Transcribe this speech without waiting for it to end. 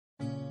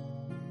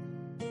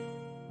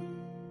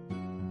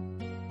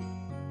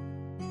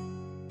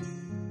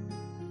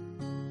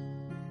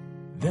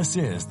This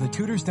is the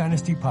Tudors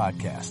Dynasty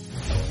Podcast.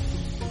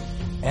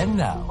 And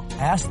now,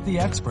 Ask the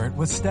Expert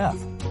with Steph.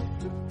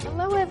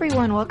 Hello,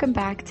 everyone. Welcome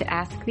back to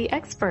Ask the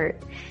Expert.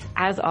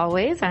 As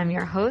always, I'm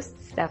your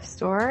host, Steph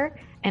Storer,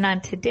 and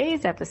on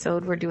today's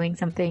episode, we're doing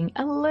something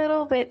a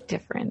little bit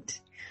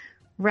different.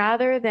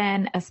 Rather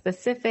than a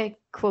specific,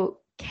 quote,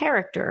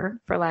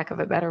 character, for lack of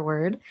a better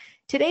word,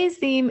 today's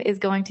theme is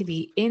going to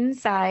be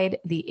inside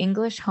the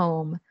English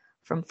home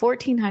from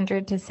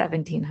 1400 to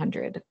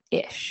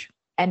 1700-ish.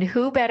 And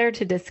who better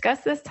to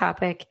discuss this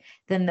topic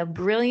than the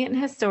brilliant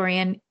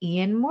historian,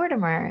 Ian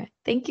Mortimer.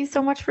 Thank you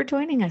so much for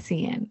joining us,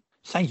 Ian.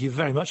 Thank you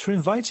very much for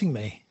inviting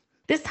me.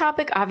 This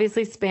topic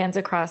obviously spans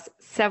across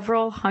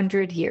several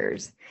hundred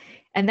years.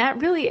 And that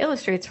really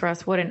illustrates for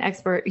us what an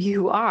expert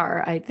you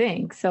are, I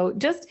think. So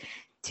just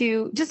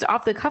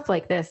off the cuff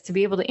like this, to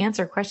be able to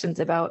answer questions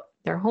about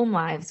their home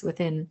lives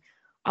within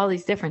all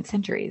these different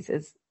centuries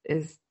is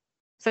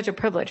such a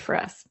privilege for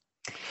us.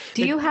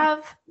 Do you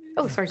have...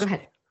 Oh, sorry, go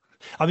ahead.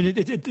 I mean,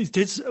 it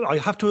is, I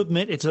have to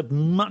admit, it's a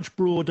much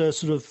broader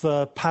sort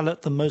of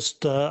palette than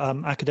most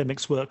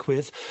academics work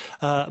with.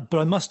 But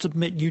I must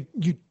admit, you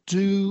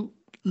do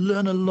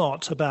learn a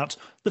lot about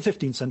the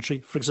 15th century,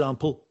 for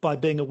example, by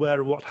being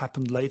aware of what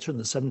happened later in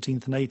the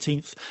 17th and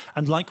 18th,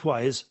 and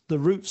likewise the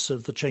roots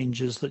of the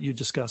changes that you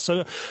discuss.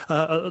 So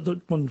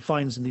that one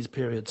finds in these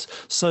periods.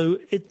 So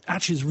it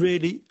actually is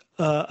really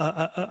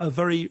a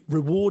very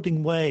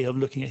rewarding way of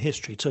looking at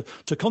history, to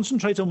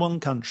concentrate on one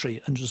country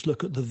and just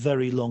look at the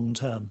very long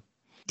term.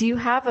 Do you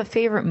have a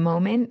favorite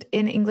moment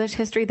in English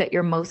history that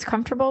you're most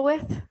comfortable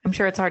with? I'm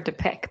sure it's hard to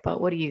pick, but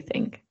what do you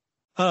think?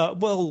 My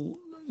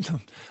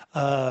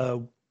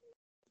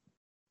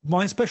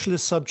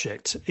specialist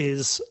subject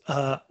is,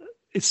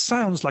 it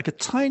sounds like a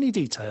tiny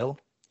detail,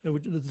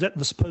 the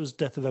supposed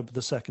death of Edward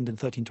II in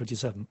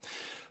 1327.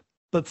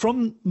 But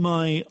from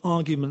my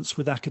arguments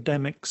with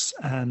academics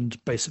and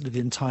basically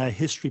the entire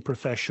history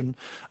profession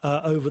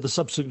over the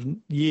subsequent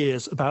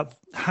years about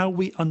how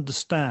we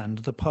understand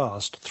the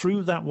past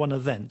through that one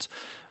event,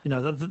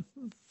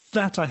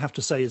 that I have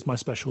to say is my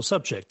special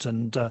subject,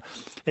 and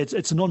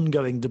it's an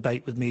ongoing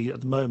debate with me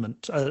at the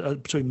moment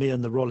between me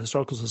and the Royal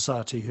Historical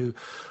Society, who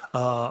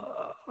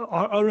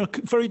are in a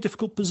very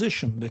difficult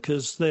position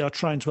because they are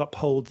trying to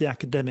uphold the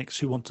academics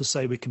who want to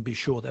say we can be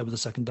sure that Edward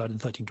II died in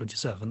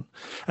 1327,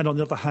 and on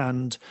the other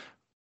hand,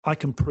 I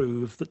can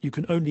prove that you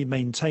can only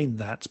maintain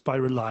that by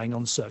relying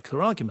on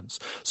circular arguments.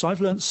 So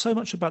I've learned so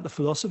much about the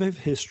philosophy of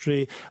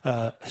history,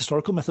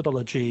 historical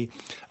methodology,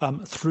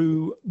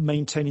 through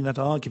maintaining that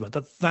argument.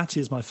 That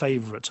is my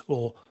favourite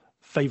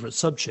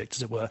subject,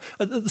 as it were.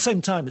 At the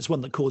same time, it's one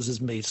that causes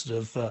me sort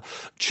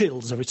of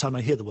chills every time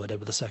I hear the word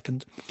Edward II.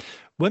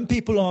 When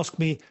people ask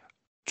me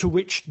to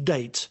which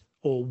date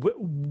or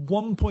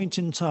one point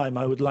in time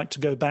I would like to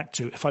go back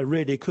to if I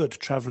really could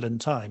travel in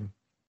time,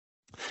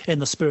 in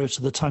the spirit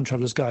of the Time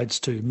Traveller's Guides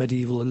to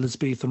Medieval,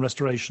 Elizabethan,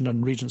 Restoration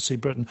and Regency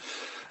Britain,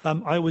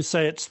 I always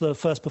say it's the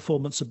first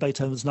performance of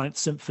Beethoven's Ninth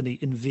Symphony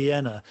in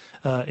Vienna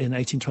in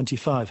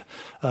 1825.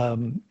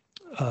 Actually,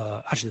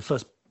 the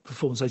first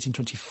performance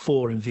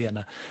 1824 in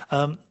Vienna.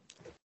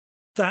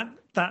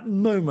 That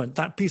moment,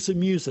 that piece of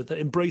music that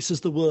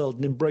embraces the world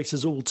and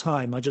embraces all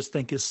time, I just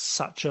think is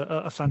such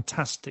a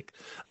fantastic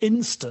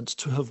instant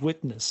to have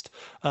witnessed.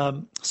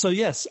 So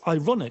yes,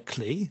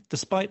 ironically,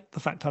 despite the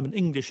fact I'm an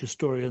English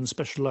historian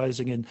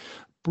specialising in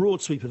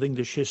broad sweep of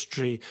English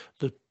history,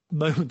 the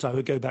moment I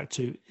would go back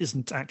to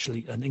isn't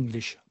actually an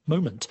English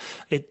moment.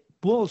 It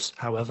was,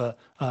 however,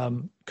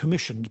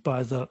 commissioned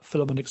by the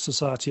Philharmonic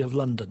Society of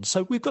London.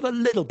 So we've got a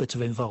little bit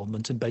of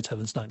involvement in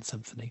Beethoven's Ninth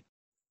Symphony.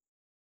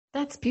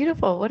 That's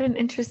beautiful. What an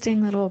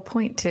interesting little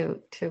point to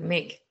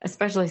make,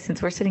 especially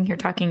since we're sitting here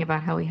talking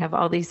about how we have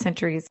all these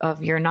centuries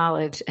of your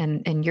knowledge,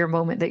 and your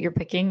moment that you're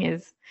picking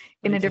is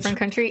in a different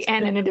country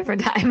and in a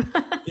different time.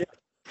 Yeah.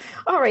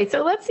 All right.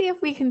 So let's see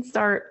if we can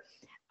start.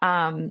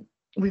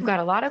 We've got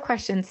a lot of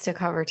questions to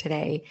cover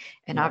today,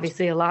 and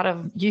obviously a lot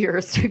of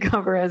years to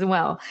cover as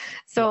well.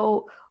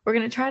 So we're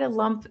going to try to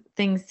lump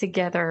things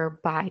together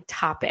by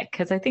topic,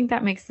 because I think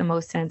that makes the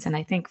most sense. And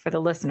I think for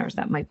the listeners,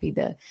 that might be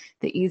the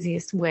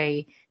easiest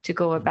way to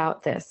go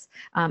about this.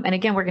 And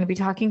again, we're going to be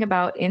talking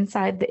about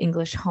inside the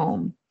English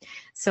home.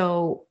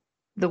 So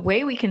the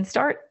way we can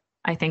start,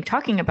 I think,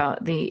 talking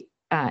about the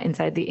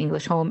inside the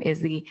English home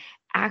is the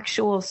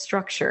actual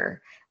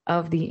structure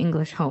of the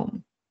English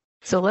home.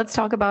 So let's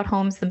talk about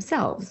homes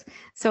themselves.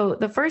 So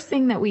the first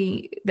thing that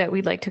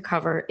we'd like to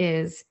cover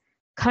is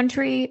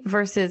country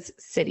versus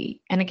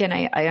city. And again,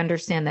 I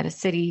understand that a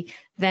city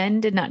then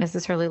did not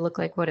necessarily look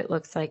like what it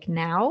looks like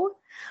now,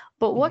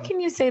 but what can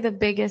you say the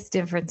biggest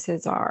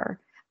differences are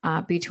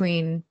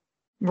between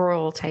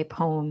rural type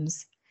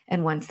homes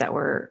and ones that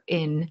were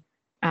in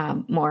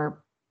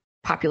more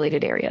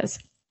populated areas?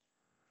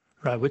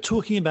 Right, we're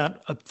talking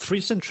about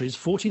 3 centuries,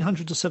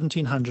 1400 to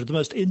 1700, the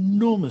most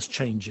enormous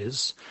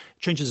changes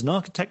in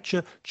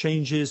architecture,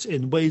 changes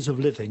in ways of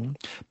living,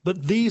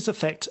 but these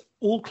affect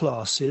all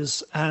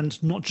classes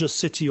and not just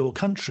city or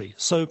country.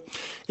 So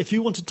if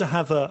you wanted to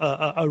have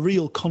a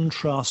real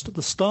contrast at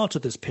the start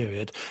of this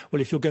period,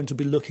 well, if you're going to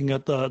be looking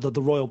at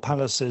the royal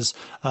palaces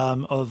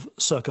of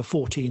circa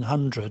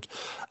 1400,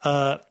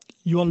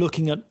 you are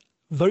looking at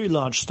very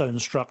large stone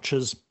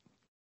structures.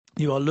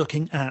 You are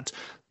looking at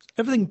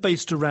everything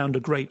based around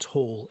a great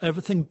hall,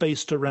 everything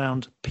based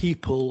around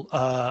people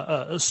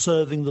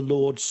serving the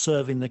Lord,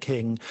 serving the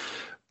king.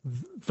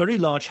 Very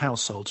large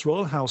households,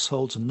 royal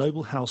households and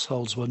noble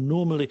households were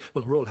normally,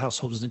 well, a royal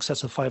household was in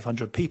excess of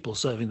 500 people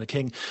serving the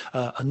king.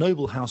 A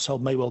noble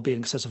household may well be in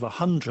excess of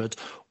 100,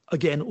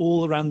 again,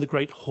 all around the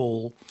great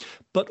hall,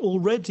 but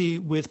already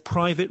with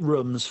private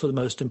rooms for the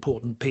most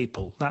important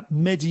people. That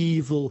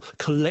medieval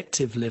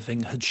collective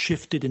living had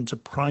shifted into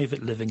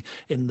private living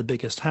in the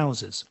biggest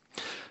houses.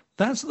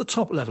 That's at the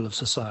top level of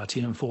society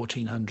in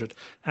 1400.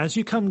 As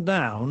you come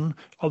down,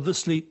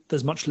 obviously,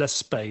 there's much less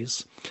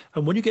space.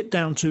 And when you get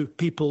down to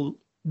people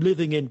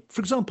living in,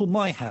 for example,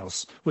 my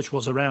house, which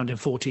was around in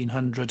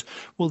 1400,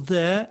 well,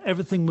 there,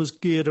 everything was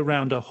geared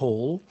around a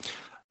hall.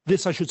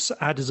 This, I should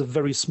add, is a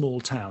very small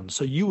town.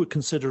 So you would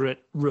consider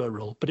it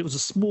rural, but it was a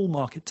small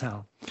market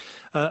town.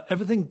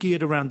 Everything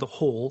geared around the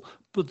hall,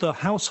 but the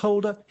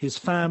householder, his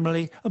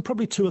family, and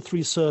probably 2 or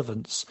 3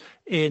 servants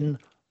in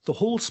the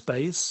hall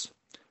space,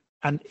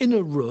 an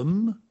inner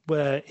room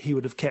where he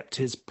would have kept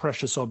his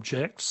precious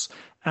objects,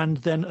 and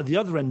then at the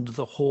other end of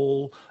the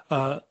hall,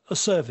 a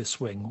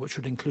service wing, which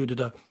would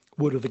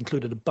have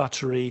included a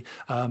buttery,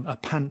 a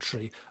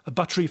pantry, a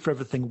buttery for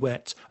everything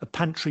wet, a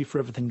pantry for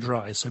everything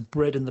dry. So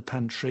bread in the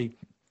pantry,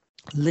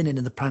 linen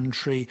in the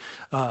pantry,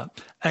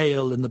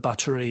 ale in the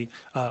buttery,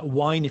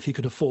 wine if you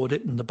could afford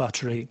it in the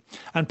buttery,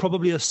 and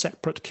probably a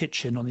separate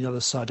kitchen on the other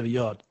side of a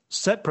yard.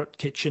 Separate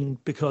kitchen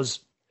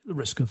because the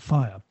risk of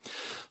fire.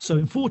 So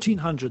in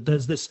 1400,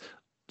 there's this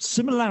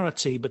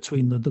similarity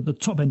between the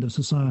top end of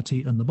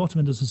society and the bottom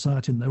end of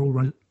society, and they're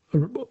all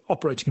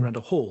operating around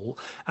a hall.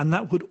 And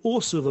that would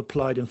also have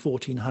applied in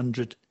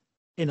 1400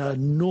 in a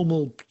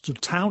normal sort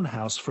of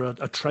townhouse for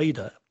a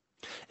trader,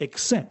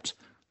 except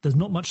there's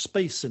not much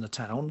space in a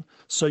town,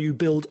 so you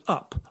build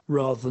up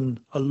rather than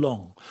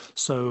along.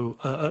 So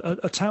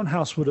a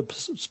townhouse would have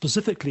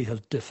specifically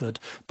have differed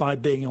by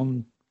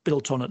being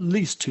built on at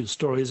least 2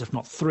 stories, if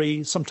not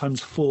 3,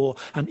 sometimes 4,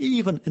 and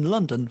even in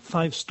London,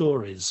 5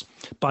 stories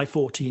by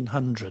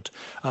 1400.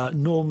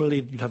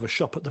 Normally, you'd have a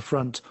shop at the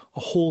front, a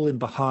hall in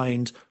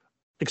behind,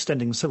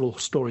 extending several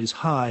stories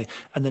high,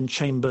 and then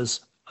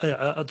chambers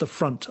at the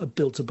front are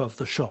built above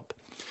the shop.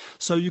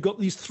 So you've got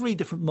these 3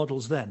 different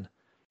models then.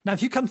 Now,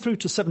 if you come through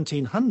to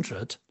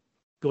 1700,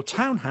 your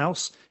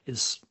townhouse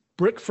is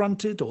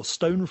brick-fronted or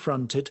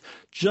stone-fronted,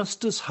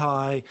 just as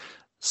high,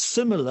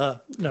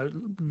 similar,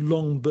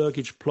 long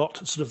burgage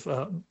plot sort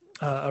of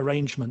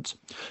arrangement.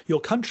 Your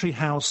country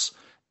house,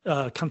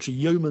 country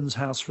yeoman's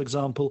house, for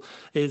example,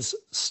 is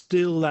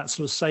still that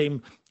sort of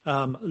same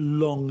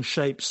long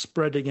shape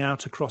spreading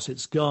out across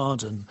its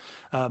garden.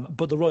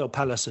 But the royal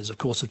palaces, of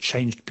course, have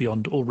changed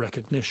beyond all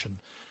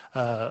recognition.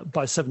 By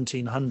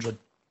 1700,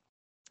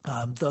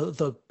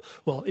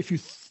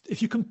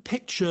 if you can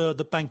picture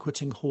the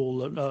banqueting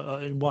hall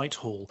in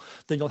Whitehall,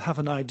 then you'll have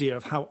an idea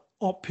of how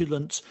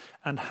opulent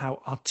and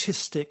how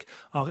artistic,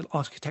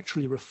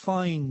 architecturally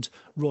refined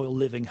royal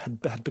living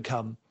had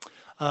become.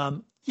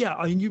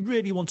 You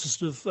really want to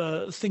sort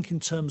of think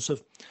in terms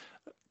of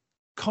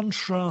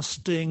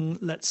contrasting,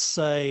 let's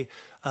say,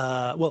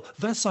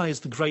 Versailles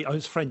is the great,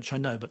 it's French, I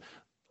know, but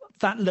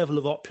that level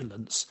of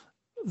opulence,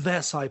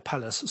 Versailles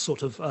Palace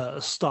sort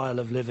of style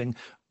of living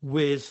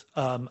with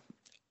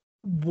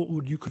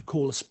what you could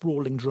call a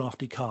sprawling,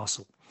 drafty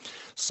castle.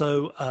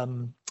 So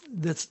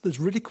there's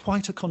really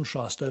quite a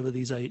contrast over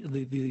these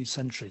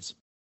centuries.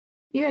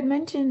 You had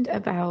mentioned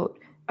about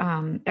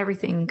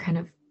everything kind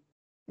of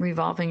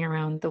revolving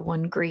around the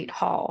one great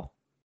hall.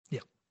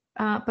 Yeah.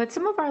 But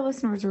some of our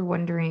listeners are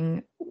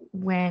wondering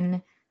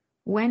when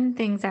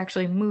things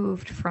actually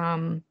moved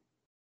from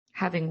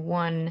having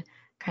one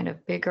kind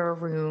of bigger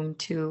room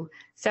to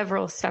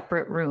several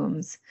separate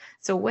rooms.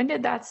 So when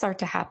did that start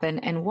to happen,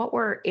 and what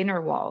were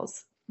inner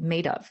walls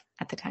made of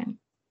at the time?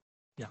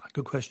 Yeah,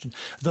 good question.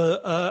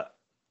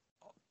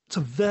 It's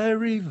a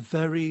very,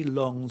 very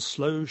long,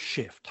 slow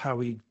shift, how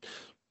we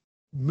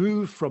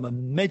move from a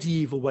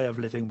medieval way of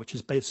living, which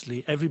is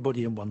basically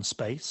everybody in one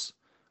space.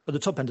 At the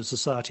top end of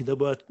society, there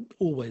were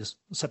always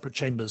separate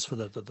chambers for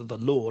the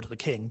lord, the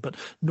king, but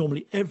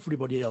normally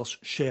everybody else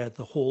shared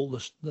the hall,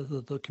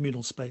 the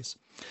communal space.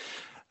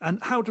 And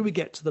how do we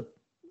get to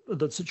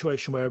the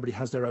situation where everybody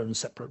has their own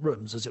separate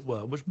rooms, as it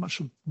were, which is a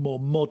much more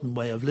modern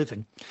way of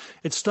living?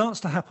 It starts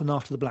to happen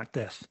after the Black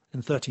Death in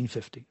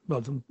 1350. Well,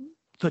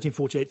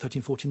 1348,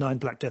 1349,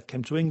 Black Death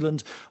came to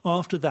England.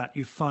 After that,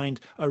 you find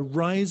a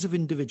rise of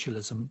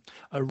individualism,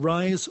 a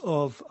rise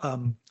of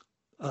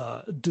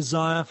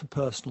desire for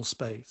personal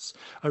space,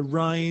 a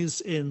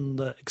rise in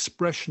the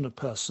expression of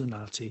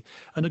personality,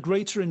 and a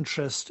greater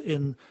interest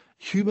in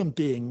human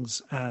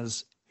beings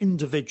as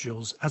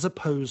individuals as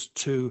opposed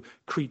to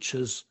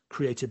creatures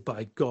created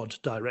by God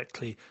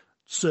directly,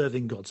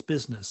 serving God's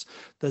business.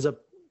 There's a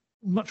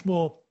much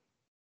more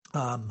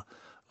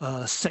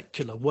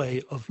secular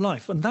way of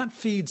life, and that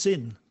feeds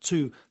in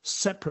to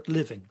separate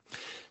living.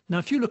 Now,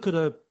 if you look at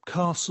a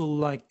castle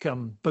like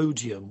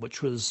Bodiam,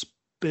 which was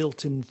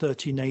built in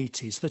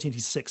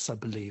 1386, I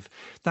believe,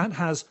 that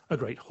has a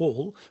great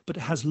hall, but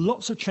it has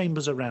lots of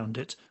chambers around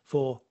it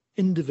for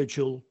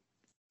individual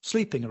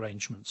sleeping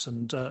arrangements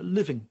and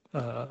living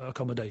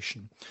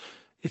accommodation.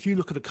 If you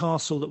look at a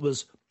castle that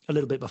was a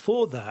little bit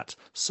before that,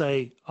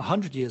 say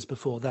 100 years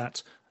before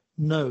that,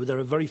 no, there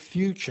are very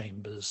few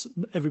chambers.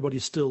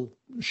 Everybody's still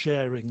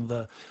sharing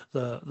the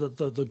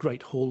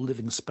great hall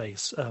living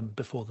space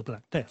before the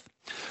Black Death.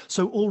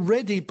 So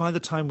already by the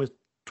time we're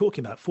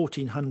talking about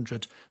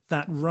 1400,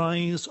 that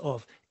rise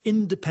of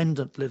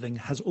independent living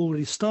has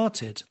already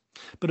started.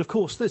 But of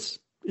course, this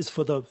is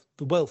for the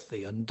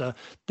wealthy, and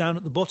down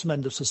at the bottom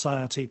end of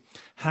society,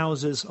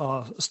 houses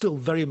are still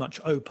very much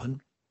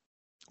open.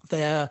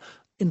 Their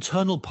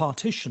internal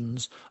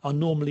partitions are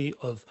normally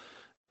of,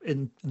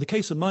 in the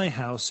case of my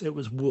house, it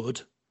was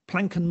wood,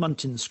 plank and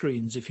muntin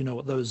screens, if you know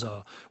what those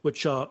are,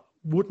 which are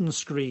wooden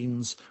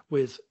screens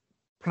with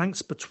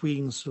planks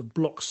between sort of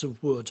blocks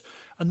of wood.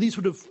 And these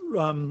would have,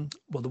 well,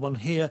 the one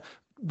here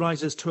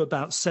rises to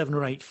about 7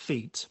 or 8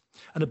 feet.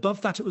 And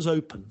above that, it was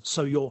open.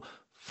 So your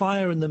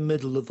fire in the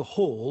middle of the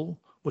hall,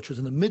 which was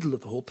in the middle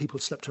of the hall, people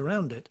slept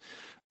around it.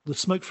 The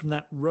smoke from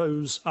that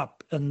rose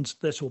up and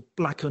they sort of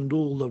blackened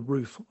all the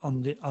roof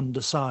on the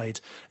underside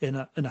in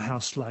a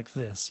house like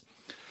this.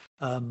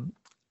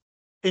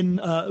 In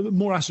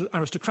more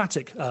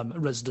aristocratic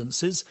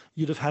residences,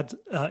 you'd have had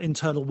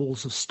internal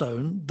walls of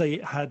stone. They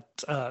had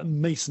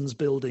masons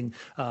building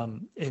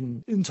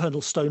in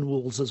internal stone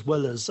walls as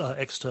well as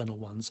external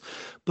ones.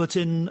 But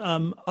in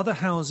other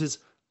houses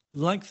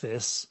like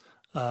this,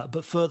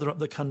 but further up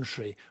the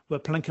country, where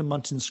plank and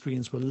muntin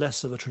screens were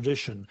less of a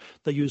tradition,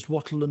 they used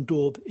wattle and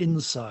daub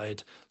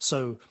inside.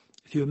 So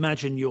if you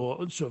imagine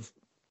your sort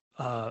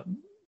of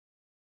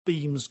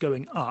beams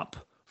going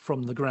up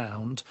from the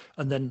ground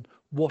and then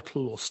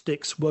wattle or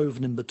sticks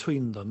woven in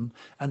between them,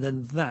 and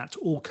then that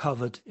all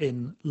covered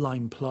in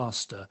lime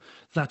plaster.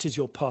 That is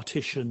your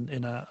partition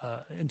in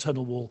a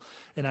internal wall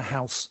in a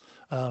house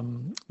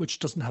which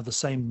doesn't have the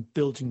same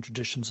building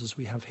traditions as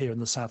we have here in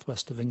the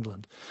southwest of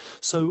England.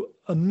 So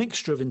a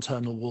mixture of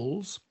internal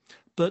walls,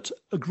 but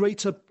a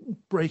greater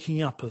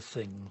breaking up of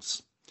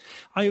things.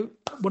 One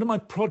of my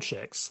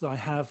projects that I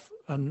have,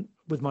 and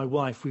with my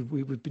wife,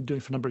 we've been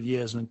doing for a number of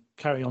years and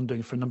carry on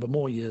doing for a number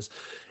more years,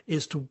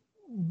 is to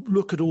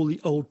look at all the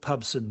old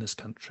pubs in this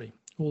country,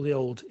 all the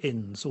old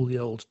inns, all the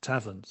old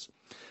taverns.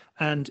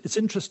 And it's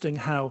interesting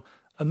how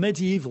a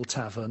medieval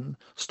tavern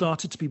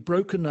started to be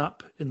broken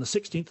up in the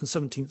 16th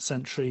and 17th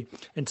century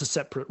into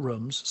separate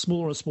rooms,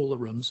 smaller and smaller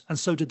rooms, and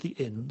so did the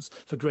inns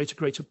for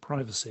greater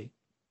privacy.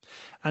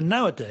 And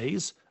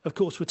nowadays, of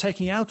course, we're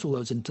taking out all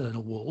those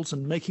internal walls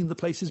and making the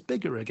places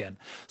bigger again.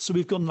 So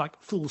we've gone like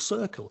full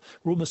circle.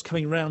 We're almost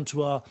coming round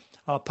to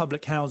our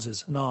public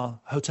houses and our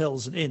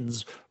hotels and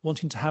inns,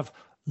 wanting to have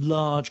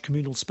large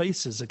communal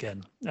spaces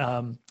again,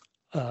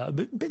 a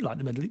bit like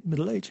the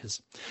Middle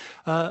Ages.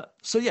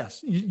 So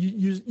yes,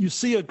 you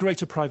see a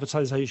greater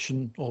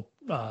privatization or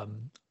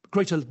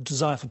greater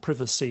desire for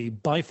privacy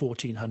by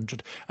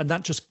 1400, and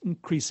that just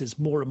increases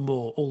more and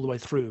more all the way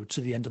through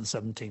to the end of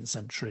the 17th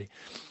century.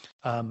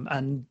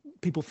 And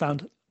people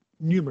found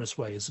numerous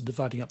ways of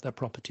dividing up their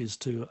properties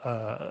to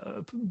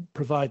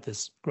provide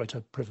this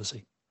greater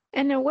privacy.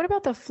 And what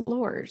about the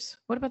floors?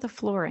 What about the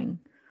flooring?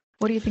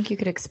 What do you think you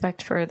could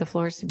expect for the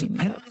floors to be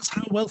made of? Depends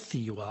how wealthy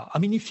you are. I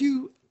mean, if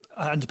you,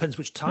 and depends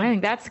which time. I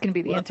think that's going to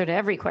be the answer to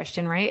every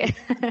question, right?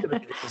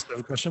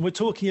 Every question. We're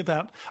talking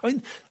about,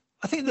 I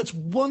think that's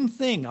one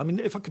thing. I mean,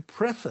 if I could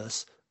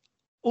preface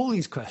all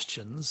these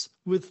questions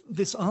with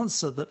this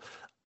answer that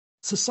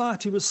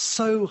society was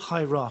so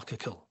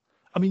hierarchical.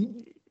 I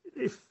mean,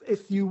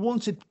 if you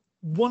wanted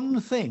one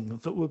thing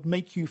that would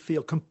make you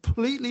feel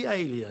completely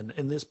alien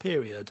in this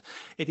period,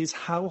 it is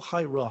how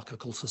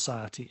hierarchical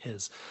society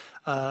is.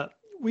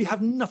 We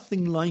have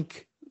nothing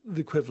like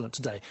the equivalent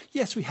today.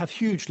 Yes, we have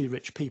hugely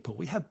rich people.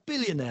 We have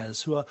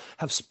billionaires who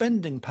have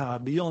spending power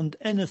beyond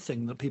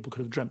anything that people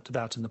could have dreamt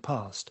about in the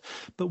past.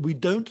 But we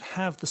don't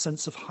have the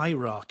sense of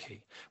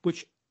hierarchy,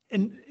 which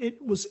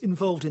it was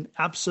involved in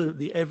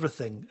absolutely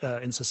everything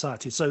in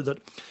society. So that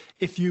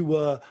if you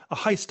were a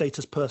high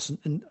status person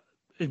in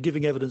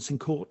giving evidence in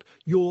court,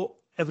 your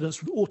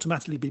evidence would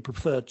automatically be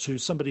preferred to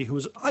somebody who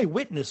was an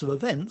eyewitness of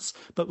events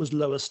but was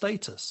lower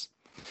status.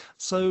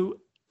 So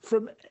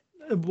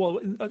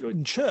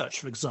in church,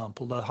 for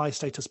example, the high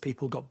status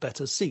people got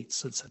better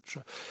seats,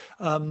 etc.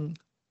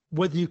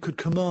 Whether you could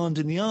command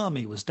in the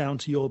army was down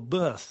to your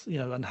birth,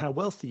 and how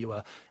wealthy you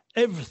were.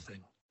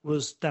 Everything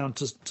was down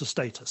to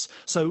status.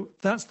 So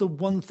that's the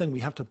one thing we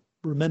have to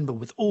remember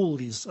with all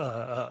these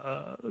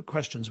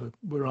questions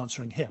we're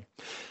answering here.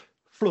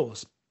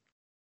 Floors.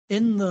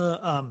 In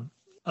the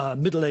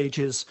Middle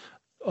Ages,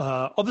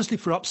 obviously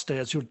for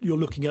upstairs, you're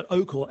looking at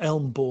oak or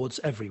elm boards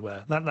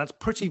everywhere. That's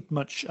pretty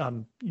much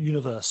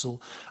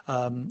universal,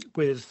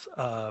 with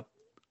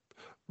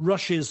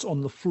rushes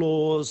on the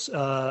floors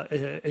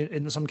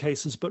in some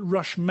cases, but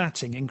rush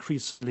matting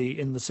increasingly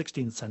in the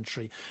 16th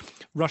century.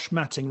 Rush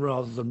matting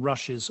rather than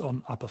rushes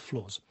on upper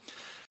floors.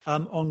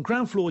 On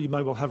ground floor, you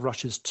may well have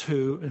rushes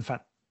too. In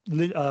fact,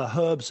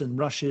 herbs and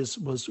rushes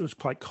was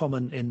quite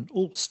common in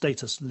all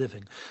status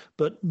living.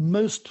 But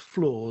most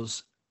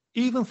floors,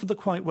 even for the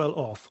quite well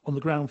off, on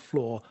the ground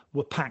floor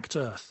were packed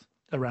earth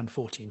around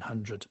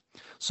 1400.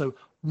 So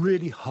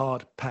really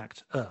hard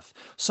packed earth.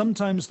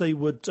 Sometimes they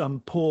would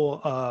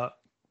pour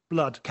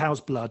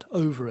cow's blood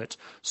over it,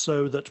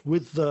 so that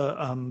with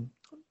the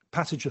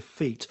passage of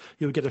feet,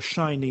 you would get a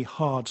shiny,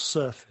 hard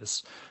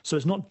surface. So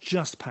it's not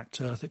just packed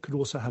earth, it could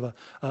also have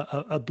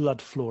a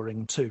blood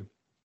flooring too.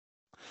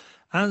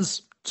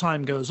 As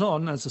time goes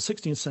on, as the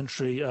 16th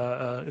century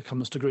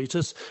comes to greet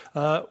us,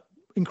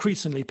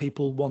 increasingly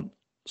people want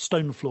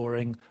stone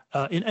flooring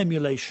in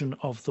emulation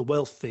of the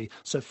wealthy.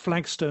 So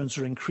flagstones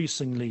are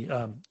increasingly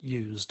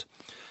used.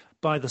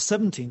 By the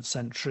 17th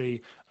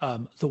century,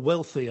 the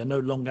wealthy are no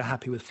longer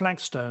happy with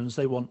flagstones.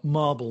 They want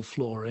marble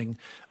flooring.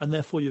 And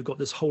therefore, you've got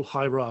this whole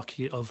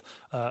hierarchy of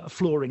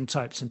flooring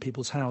types in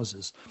people's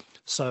houses.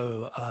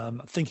 So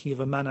thinking of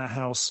a manor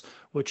house,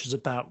 which is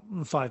about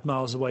 5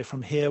 miles away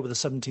from here with a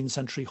 17th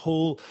century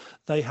hall,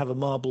 they have a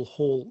marble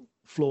hall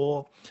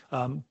floor,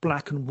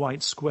 black and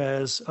white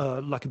squares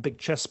like a big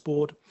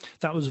chessboard.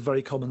 That was a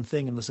very common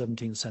thing in the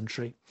 17th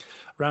century.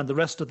 Around the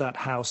rest of that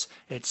house,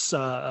 it's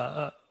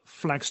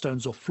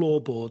flagstones or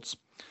floorboards.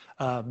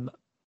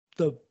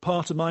 The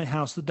part of my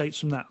house that dates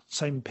from that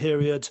same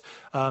period,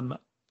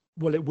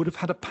 well, it would have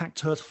had a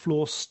packed earth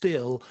floor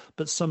still,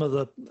 but some of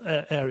the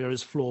area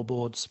is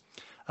floorboards.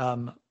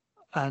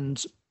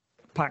 And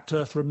packed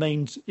earth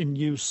remained in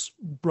use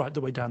right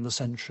the way down the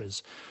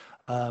centuries.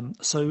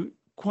 So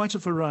quite a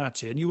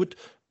variety. And you would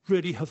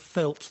really have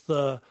felt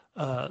the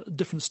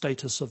different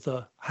status of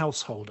the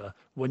householder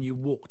when you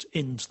walked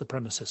into the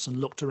premises and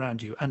looked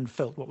around you and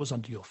felt what was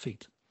under your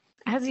feet.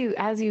 As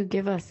you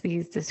give us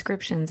these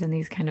descriptions and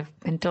these kind of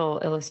mental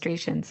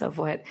illustrations of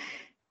what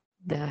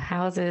the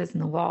houses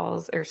and the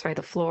walls,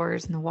 the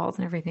floors and the walls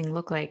and everything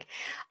look like,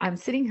 I'm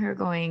sitting here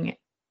going,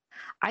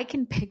 I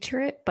can picture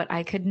it, but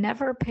I could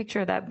never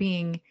picture that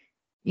being,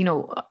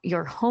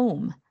 your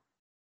home.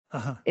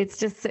 Uh-huh. It's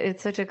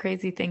such a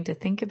crazy thing to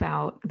think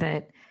about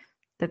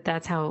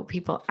that's how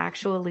people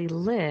actually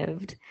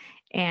lived.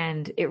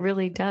 And it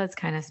really does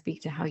kind of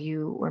speak to how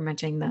you were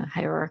mentioning the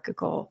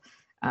hierarchical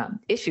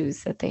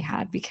issues that they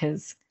had,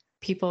 because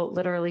people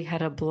literally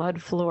had a blood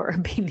floor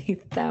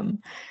beneath them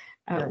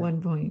at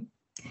one point.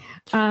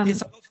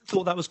 Yes, I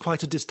thought that was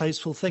quite a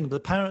distasteful thing, but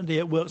apparently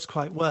it works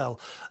quite well.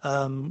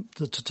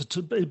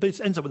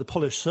 It ends up with a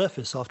polished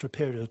surface after a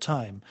period of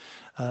time,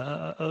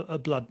 a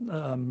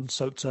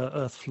blood-soaked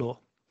earth floor.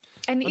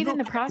 And even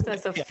the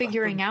process of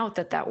figuring out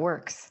that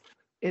works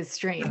is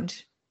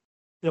strange.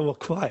 Yeah, well,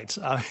 quite.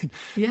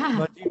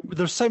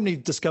 There's so many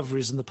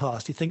discoveries in the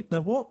past. You think,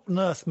 now, what on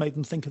earth made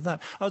them think of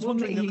that? I was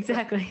wondering.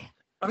 Exactly.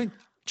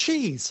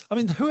 Cheese.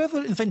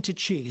 Whoever invented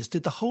cheese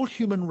did the whole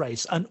human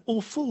race an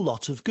awful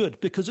lot of good,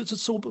 because it's a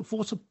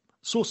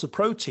source of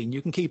protein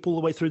you can keep all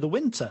the way through the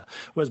winter,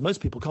 whereas most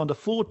people can't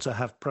afford to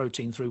have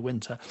protein through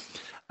winter.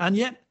 And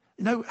yet,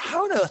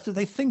 how on earth did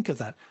they think of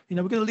that? We're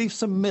going to leave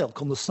some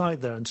milk on the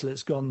side there until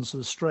it's gone sort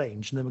of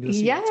strange, and then we're going to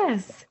see.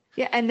 Yes.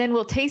 Yeah, and then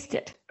we'll taste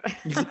it.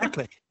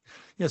 Exactly.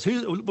 Yes,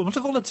 want a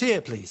volunteer,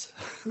 please?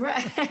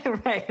 Right,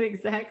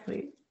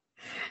 exactly.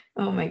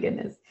 Oh, my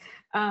goodness.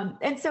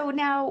 And so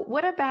now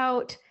what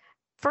about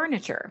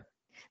furniture?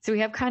 So we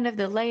have kind of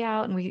the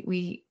layout, and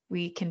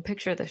we can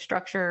picture the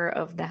structure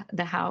of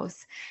the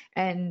house.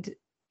 And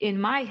in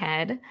my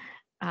head,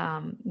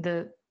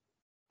 the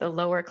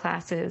lower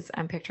classes,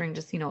 I'm picturing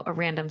just, a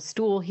random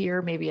stool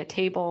here, maybe a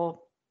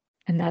table,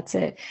 and that's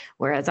it.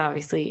 Whereas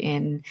obviously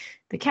in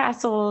the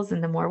castles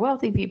and the more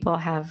wealthy people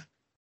have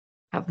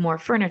more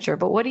furniture.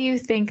 But what do you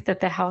think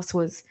that the house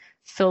was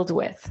filled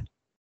with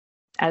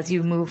as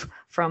you move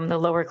from the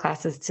lower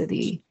classes to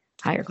the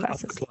higher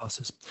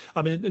classes?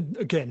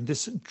 Again,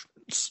 this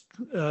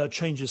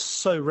changes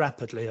so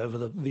rapidly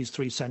over these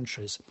 3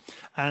 centuries.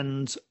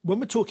 And when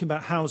we're talking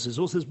about houses,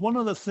 also there's one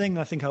other thing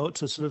I think I ought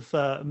to sort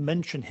of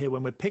mention here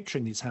when we're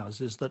picturing these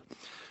houses, that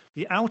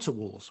the outer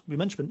walls, we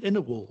mentioned inner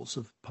walls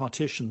of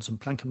partitions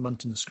and plank and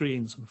muntin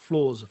screens and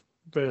floors of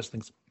various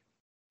things.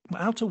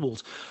 Outer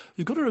walls,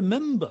 you've got to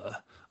remember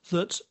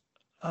that,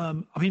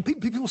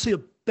 people see a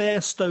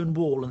bare stone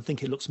wall and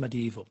think it looks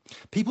medieval.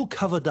 People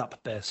covered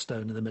up bare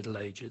stone in the Middle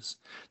Ages.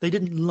 They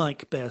didn't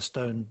like bare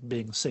stone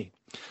being seen.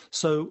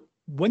 So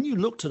when you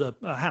looked at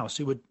a house,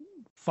 you would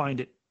find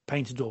it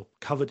painted or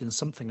covered in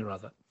something or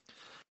other.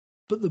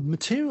 But the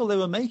material they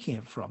were making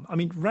it from, I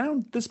mean,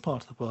 round this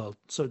part of the world,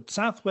 so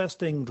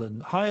southwest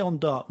England, high on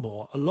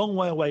Dartmoor, a long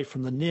way away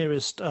from the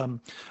nearest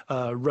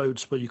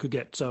roads where you could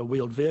get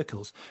wheeled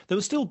vehicles, they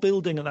were still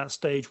building at that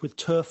stage with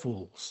turf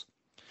walls.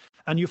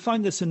 And you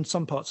find this in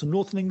some parts of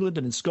northern England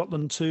and in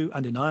Scotland too,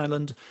 and in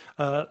Ireland.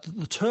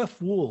 The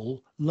turf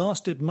wall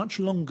lasted much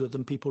longer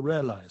than people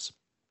realise.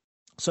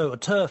 So a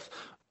turf,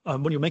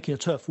 when you're making a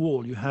turf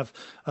wall, you have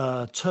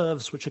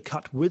turfs which are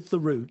cut with the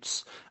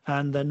roots,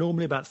 and they're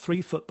normally about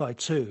 3 foot by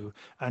 2.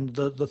 And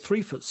the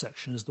 3 foot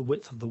section is the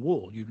width of the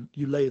wall.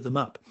 You lay them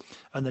up,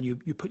 and then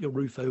you put your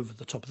roof over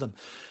the top of them.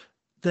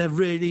 They're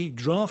really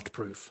draft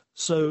proof.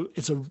 So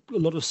it's a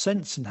lot of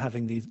sense in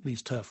having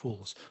these turf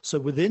walls. So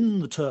within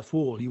the turf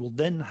wall, you will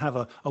then have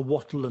a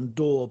wattle and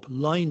daub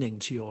lining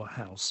to your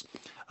house.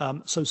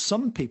 So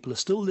some people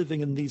are still living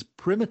in these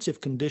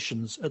primitive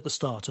conditions at the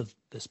start of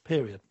this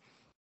period.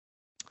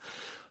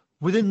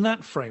 Within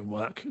that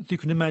framework, you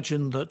can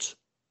imagine that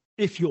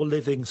if you're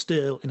living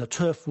still in a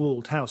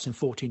turf-walled house in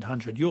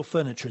 1400, your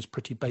furniture is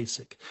pretty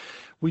basic.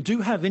 We do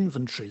have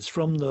inventories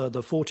from the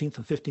 14th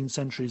and 15th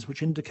centuries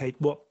which indicate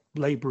what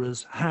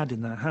labourers had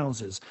in their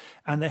houses,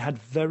 and they had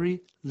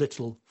very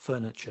little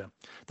furniture.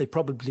 They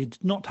probably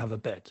did not have a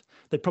bed.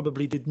 They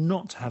probably did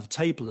not have a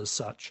table as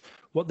such.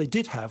 What they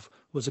did have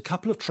was a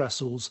couple of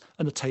trestles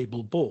and a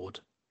table board.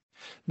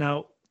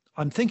 Now,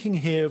 I'm thinking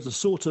here of the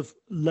sort of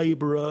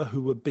labourer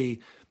who would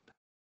be,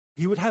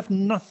 he would have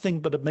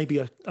nothing but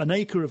maybe an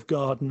acre of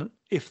garden,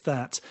 if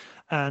that,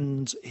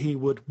 and he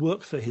would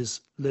work for his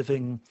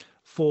living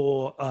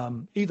for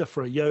either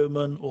for a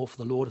yeoman or for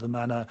the lord of the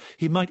manor.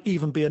 He might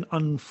even be an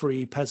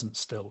unfree peasant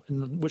still,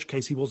 in which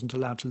case he wasn't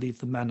allowed to leave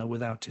the manor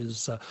without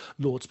his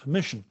lord's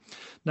permission.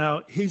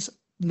 Now, he's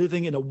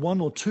living in a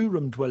 1 or 2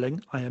 room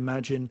dwelling, I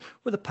imagine,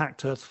 with a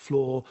packed earth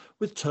floor,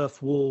 with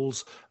turf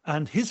walls,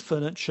 and his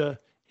furniture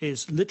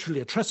is literally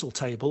a trestle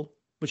table,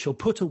 which he'll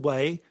put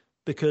away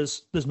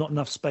because there's not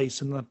enough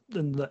space in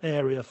the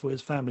area for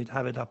his family to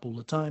have it up all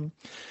the time.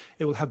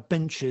 It will have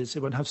benches,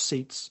 it won't have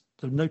seats.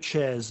 There are no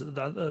chairs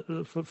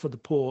for the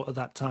poor at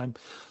that time.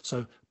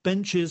 So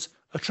benches,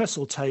 a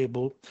trestle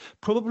table,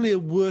 probably a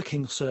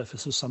working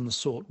surface of some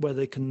sort where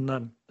they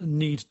can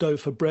knead dough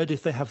for bread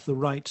if they have the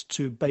right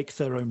to bake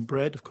their own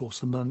bread. Of course,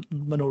 the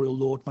manorial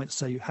lord might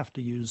say you have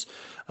to use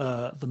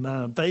the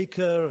manor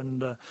baker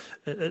and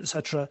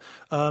etc.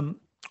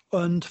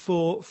 And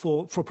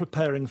for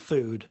preparing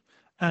food.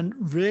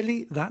 And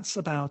really, that's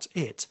about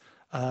it.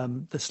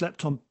 They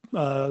slept on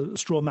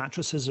straw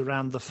mattresses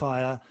around the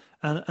fire,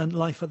 and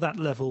life at that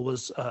level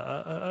was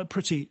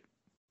pretty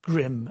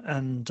grim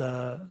and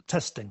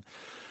testing.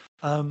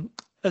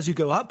 As you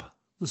go up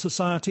the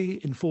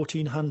society in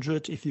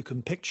 1400, if you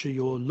can picture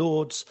your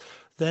lords,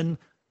 then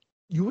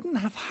you wouldn't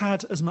have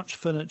had as much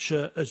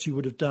furniture as you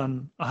would have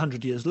done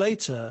 100 years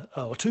later,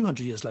 or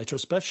 200 years later,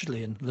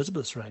 especially in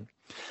Elizabeth's reign.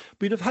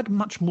 But you'd have had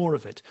much more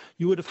of it.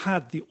 You would have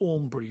had the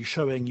aumbrey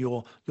showing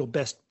your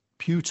best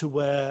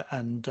pewterware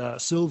and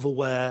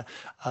silverware.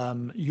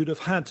 You'd have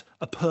had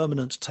a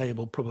permanent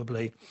table,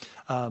 probably,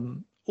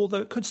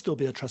 although it could still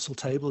be a trestle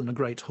table in a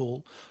great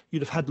hall.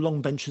 You'd have had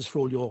long benches for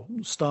all your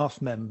staff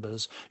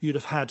members. You'd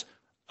have had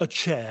a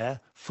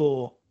chair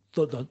for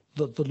the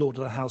lord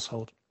of the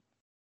household.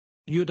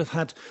 You'd have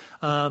had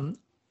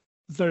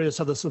various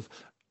other sort of,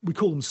 we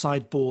call them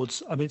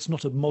sideboards. I mean, it's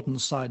not a modern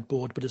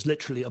sideboard, but it's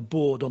literally a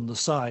board on the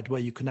side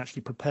where you can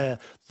actually prepare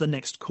the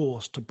next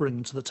course to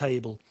bring to the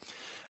table.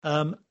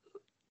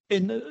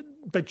 In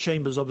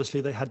bedchambers,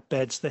 obviously, they had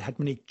beds. They had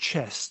many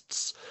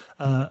chests.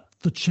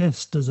 The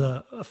chest as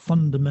a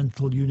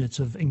fundamental unit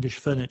of English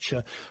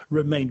furniture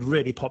remained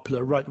really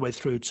popular right the way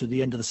through to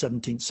the end of the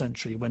 17th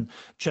century when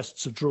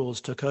chests of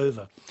drawers took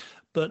over.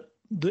 But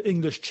the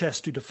English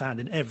chest you'd have found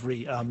in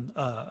every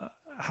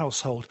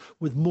household,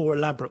 with more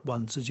elaborate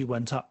ones as you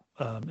went up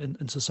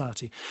in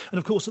society. And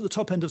of course, at the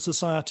top end of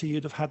society,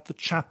 you'd have had the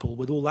chapel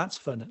with all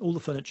the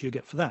furniture you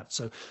get for that.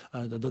 So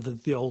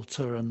the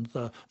altar and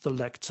the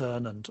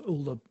lectern and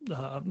all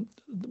the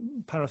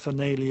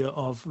paraphernalia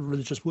of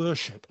religious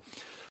worship.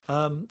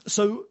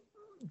 So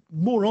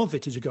more of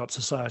it as you go up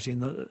society in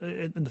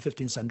the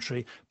 15th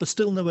century, but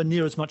still nowhere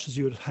near as much as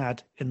you would have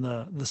had in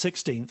the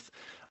 16th.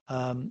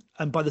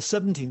 And by the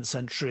 17th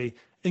century,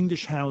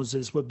 English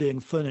houses were being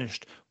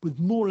furnished with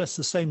more or less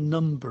the same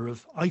number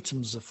of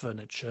items of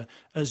furniture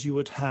as you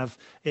would have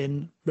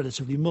in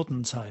relatively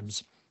modern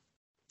times.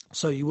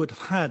 So you would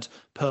have had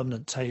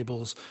permanent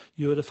tables,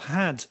 you would have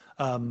had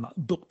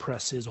book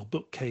presses or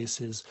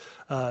bookcases,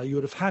 you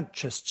would have had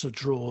chests of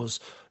drawers,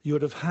 you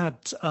would have had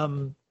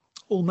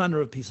all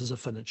manner of pieces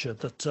of furniture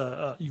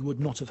that you would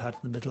not have had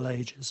in the Middle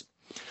Ages.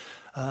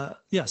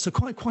 So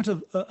quite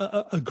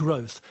a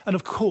growth. And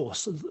of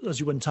course, as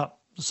you went up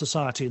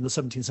society in the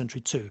 17th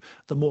century too,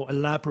 the more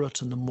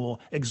elaborate and the more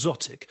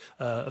exotic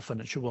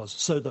furniture was.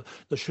 So the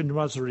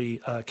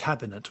chinoiserie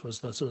cabinet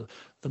was the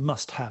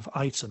must-have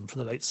item for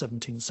the late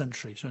 17th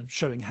century,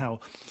 showing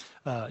how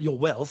your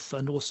wealth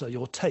and also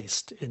your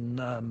taste in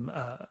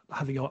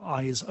having your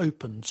eyes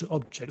open to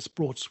objects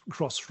brought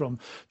across from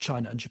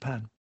China and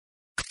Japan.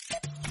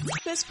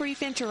 This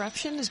brief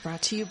interruption is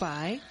brought to you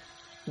by,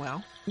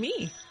 well,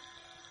 me.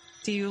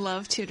 Do you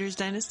love Tudors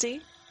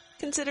Dynasty?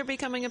 Consider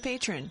becoming a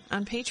patron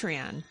on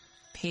Patreon.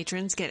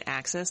 Patrons get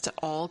access to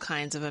all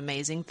kinds of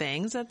amazing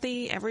things that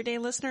the everyday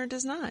listener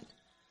does not.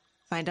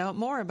 Find out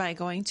more by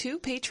going to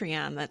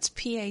Patreon. That's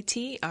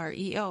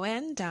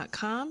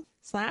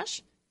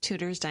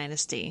patreon.com/Tudors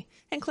Dynasty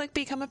and click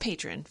Become a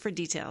Patron for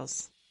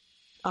details.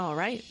 All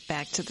right,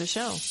 back to the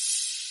show.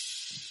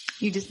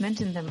 You just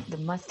mentioned the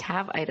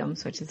must-have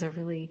items, which is a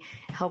really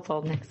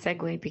helpful next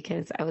segue,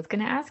 because I was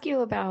going to ask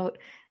you about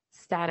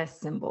status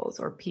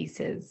symbols or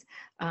pieces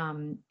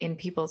in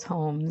people's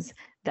homes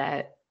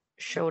that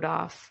showed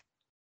off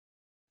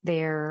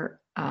their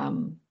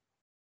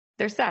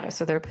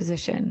status or their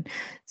position.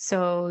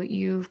 So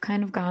you've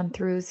kind of gone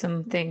through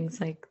some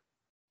things like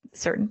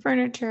certain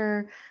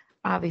furniture,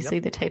 obviously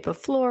the type of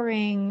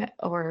flooring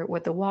or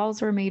what the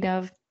walls were made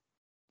of.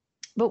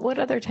 But what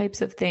other types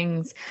of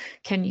things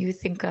can you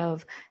think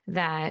of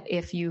that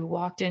if you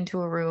walked into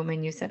a room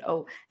and you said,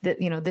 oh,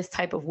 that, you know, this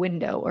type of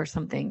window or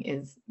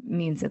something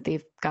means that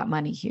they've got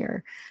money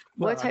here?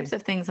 What types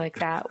of things like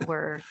that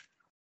were?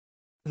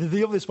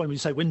 The obvious one when you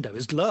say window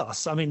is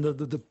glass. I mean,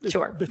 the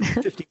Sure.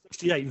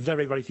 1568,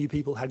 very, very few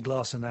people had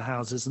glass in their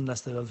houses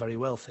unless they were very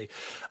wealthy.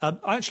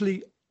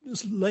 Actually,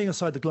 laying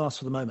aside the glass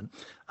for the moment,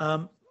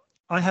 I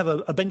have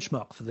a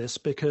benchmark for this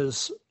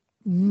because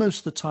most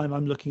of the time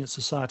I'm looking at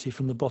society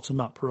from the bottom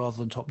up rather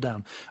than top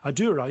down. I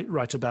do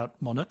write about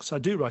monarchs, I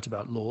do write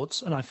about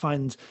lords, and I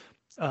find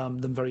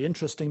them very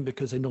interesting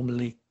because they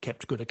normally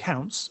kept good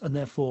accounts, and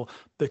therefore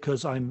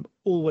because I'm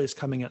always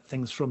coming at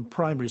things from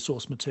primary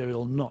source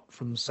material, not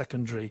from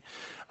secondary.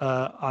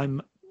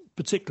 I'm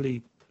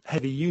particularly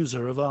heavy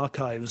user of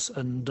archives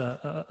and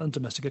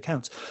domestic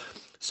accounts.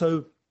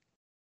 So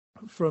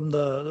from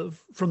the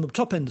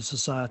top end of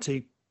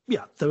society,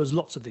 yeah, there was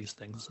lots of these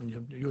things, and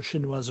your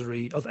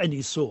chinoiserie of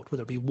any sort,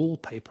 whether it be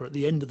wallpaper at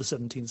the end of the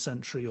 17th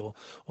century or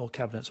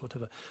cabinets, or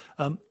whatever.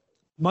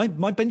 My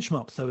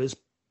benchmark, though, is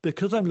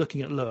because I'm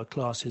looking at lower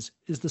classes,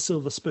 is the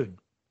silver spoon.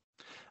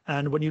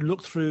 And when you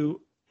look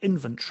through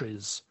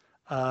inventories,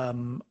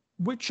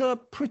 which are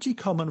pretty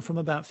common from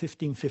about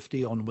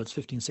 1550 onwards,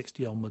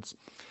 1560 onwards,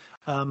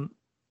 and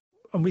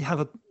we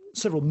have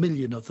several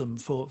million of them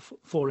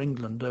for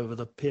England over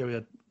the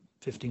period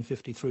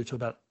 1550 through to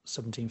about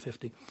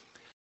 1750.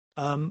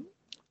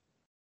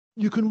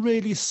 You can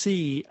really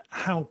see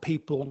how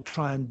people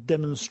try and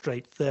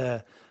demonstrate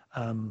their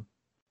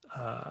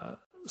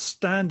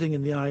standing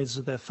in the eyes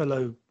of their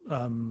fellow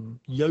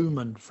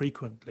yeomen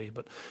frequently,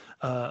 but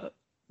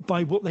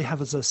by what they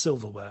have as their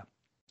silverware.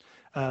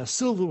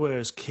 Silverware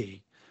is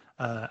key,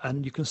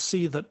 and you can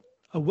see that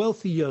a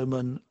wealthy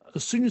yeoman,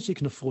 as soon as he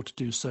can afford to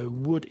do so,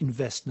 would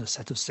invest in a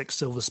set of 6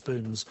 silver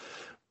spoons,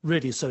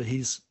 really, so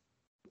he's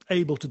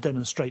able to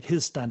demonstrate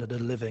his standard of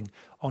living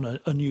on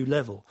a new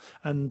level.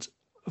 And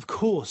of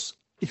course,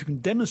 if you can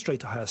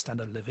demonstrate a higher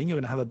standard of living, you're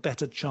going to have a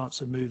better chance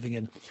of moving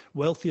in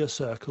wealthier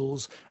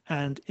circles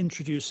and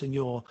introducing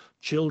your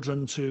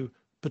children to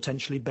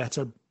potentially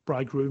better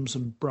bridegrooms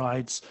and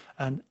brides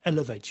and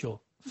elevate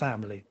your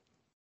family.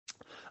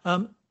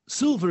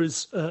 Silver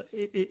is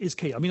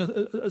key. I mean,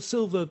 a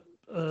silver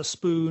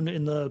spoon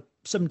in the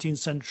 17th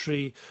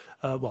century,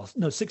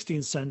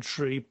 16th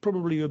century,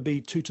 probably would be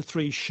 2 to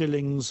 3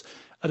 shillings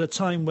at a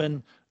time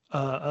when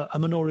a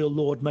manorial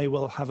lord may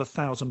well have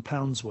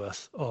 £1,000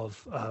 worth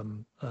of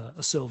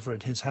silver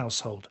in his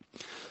household.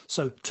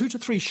 So 2 to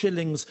 3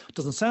 shillings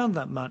doesn't sound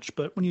that much,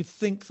 but when you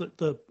think that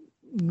the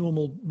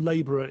normal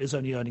labourer is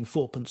only earning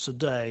 4p a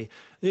day,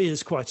 it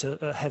is quite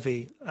a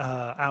heavy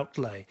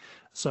outlay.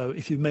 So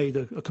if you made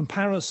a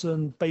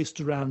comparison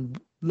based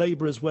around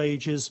labourers'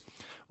 wages,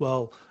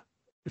 well,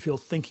 if you're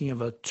thinking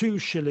of a 2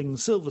 shilling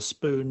silver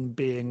spoon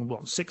being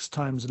 6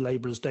 times a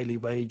labourer's daily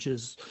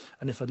wages,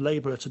 and if a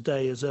labourer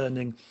today is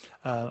earning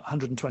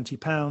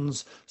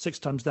 £120, 6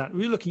 times that,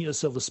 we're looking at a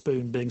silver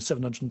spoon being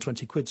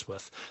 720 quid's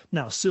worth.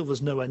 Now,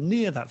 silver's nowhere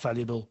near that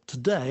valuable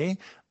today,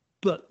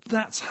 but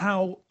that's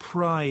how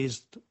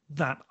prized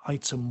that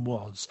item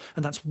was,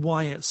 and that's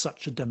why it's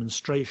such a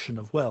demonstration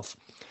of wealth.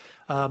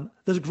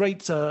 There's a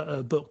great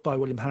book by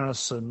William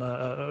Harrison,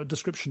 a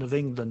description of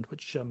England,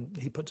 which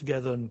he put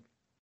together in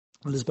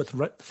Elizabeth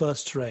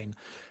I's reign,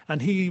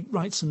 and he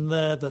writes in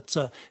there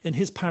that in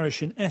his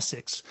parish in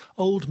Essex,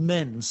 old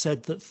men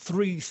said that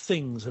 3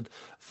 things had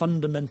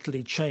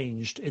fundamentally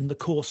changed in the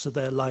course of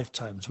their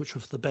lifetimes, which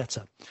were for the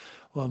better.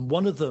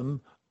 One of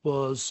them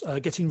was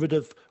getting rid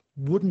of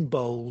wooden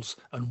bowls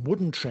and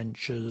wooden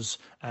trenchers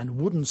and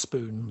wooden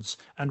spoons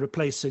and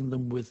replacing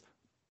them with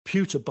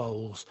pewter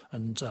bowls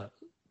and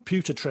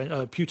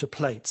pewter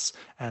plates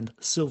and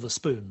silver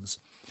spoons.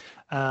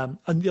 And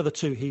the other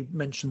 2 he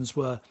mentions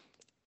were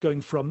going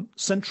from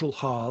central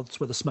hearths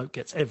where the smoke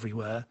gets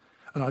everywhere,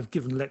 and I've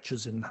given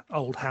lectures in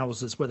old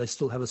houses where they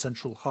still have a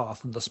central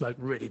hearth and the smoke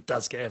really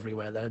does get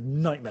everywhere. They're a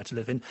nightmare to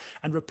live in,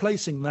 and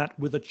replacing that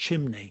with a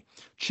chimney.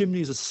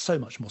 Chimneys are so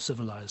much more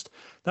civilized.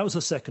 That was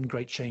the second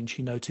great change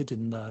he noted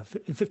in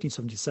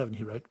 1577,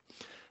 he wrote.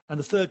 And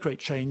the third great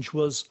change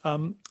was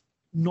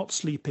not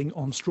sleeping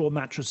on straw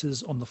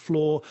mattresses on the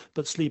floor,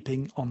 but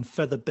sleeping on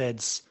feather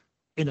beds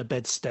in a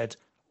bedstead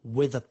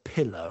with a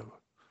pillow.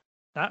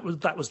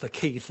 That was the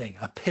key thing,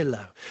 a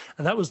pillow.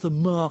 And that was the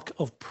mark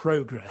of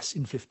progress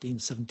in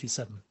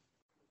 1577.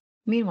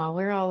 Meanwhile,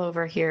 we're all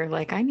over here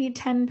like, I need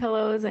 10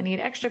 pillows. I need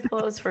extra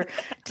pillows for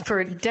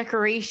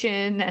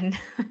decoration. And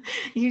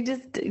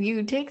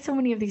you take so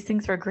many of these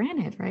things for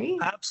granted, right?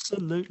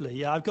 Absolutely.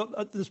 Yeah, I've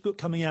got this book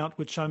coming out,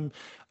 which I'm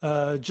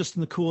just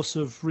in the course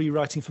of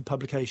rewriting for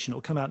publication.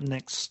 It'll come out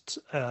next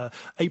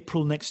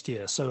April next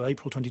year, so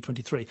April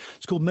 2023.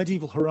 It's called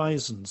Medieval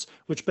Horizons,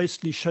 which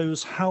basically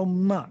shows how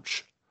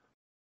much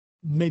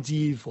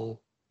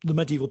the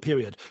medieval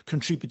period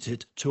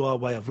contributed to our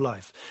way of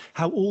life,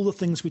 how all the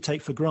things we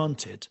take for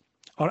granted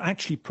are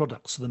actually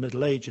products of the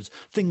Middle Ages.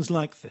 Things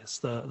like this,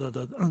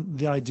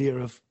 the idea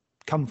of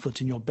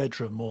comfort in your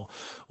bedroom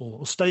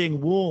or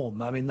staying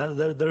warm. I mean,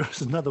 there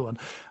is another one.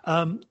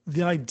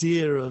 The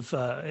idea of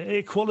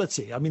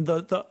equality. I mean,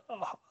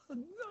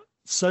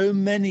 so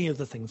many of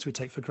the things we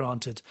take for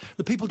granted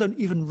that people don't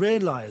even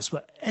realize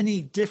were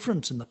any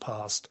different in the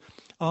past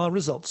are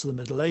results of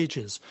the Middle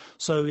Ages.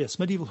 So yes,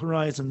 Medieval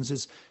Horizons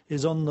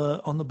is on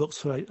the books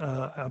for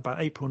about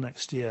April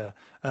next year,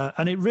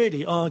 and it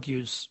really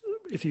argues,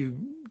 if you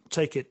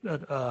take it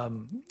at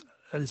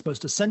its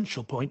most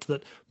essential point,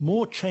 that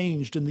more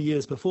changed in the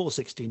years before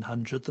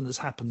 1600 than has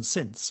happened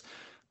since.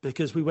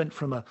 Because we went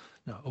from a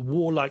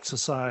warlike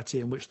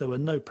society in which there were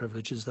no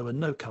privileges, there were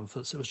no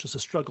comforts. It was just a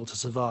struggle to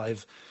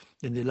survive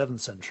in the 11th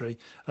century,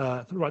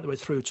 right the way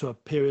through to a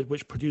period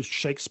which produced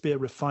Shakespeare,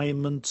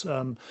 refinement,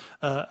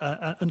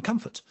 and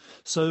comfort.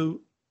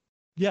 So,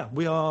 yeah,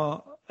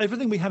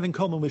 everything we have in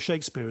common with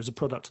Shakespeare is a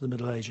product of the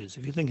Middle Ages,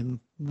 if you think in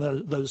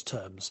those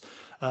terms.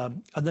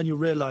 And then you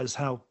realize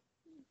how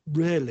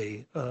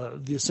really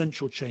the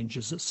essential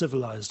changes that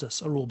civilized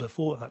us are all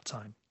before that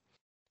time.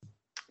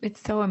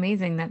 It's so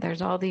amazing that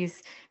there's all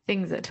these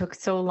things that took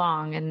so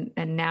long,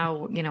 and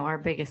now, our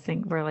biggest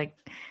thing, we're like,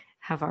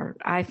 have our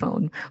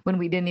iPhone, when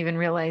we didn't even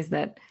realize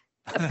that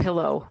a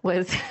pillow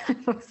was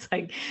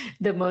like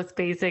the most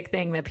basic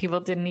thing that people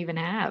didn't even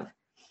have.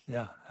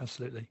 Yeah,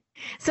 absolutely.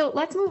 So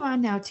let's move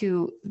on now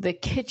to the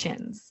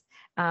kitchens.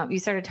 You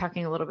started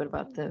talking a little bit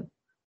about the,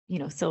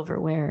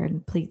 silverware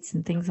and plates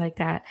and things like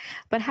that.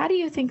 But how do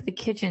you think the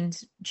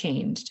kitchens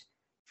changed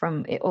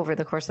over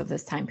the course of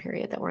this time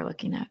period that we're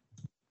looking at?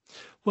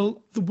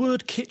 Well, the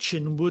word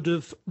kitchen would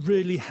have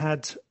really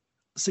had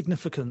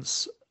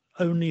significance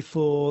only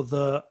for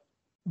the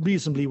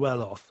reasonably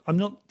well off. I'm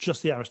not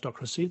just the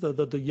aristocracy.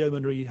 The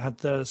yeomanry had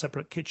their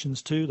separate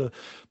kitchens too. The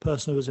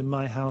person who was in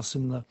my house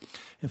in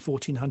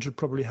 1400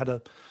 probably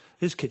had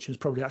his kitchen is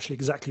probably actually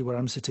exactly where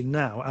I'm sitting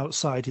now,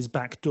 outside his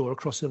back door,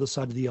 across the other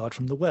side of the yard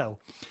from the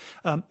well.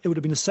 It would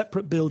have been a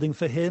separate building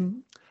for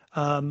him.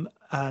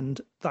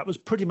 And that was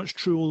pretty much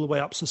true all the way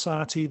up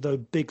society, though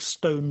big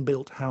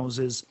stone-built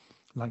houses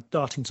like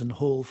Dartington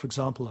Hall, for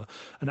example,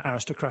 an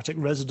aristocratic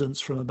residence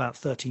from about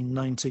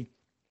 1390,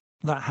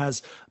 that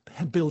has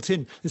built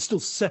in, it's still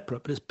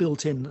separate, but it's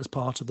built in as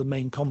part of the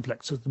main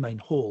complex of the main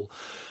hall.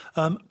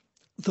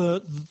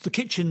 The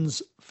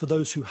kitchens, for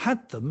those who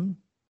had them,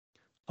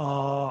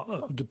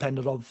 are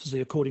dependent, obviously,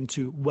 according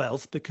to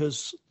wealth,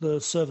 because the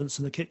servants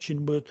in the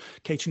kitchen were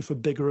catering for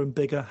bigger and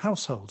bigger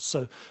households.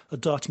 So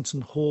at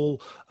Dartington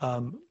Hall,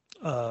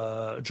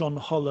 John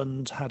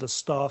Holland had a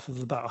staff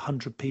of about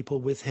 100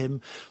 people with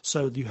him.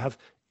 So you have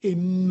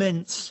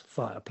immense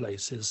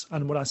fireplaces.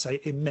 And when I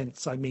say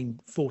immense, I mean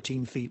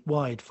 14 feet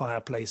wide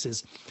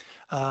fireplaces,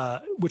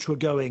 which were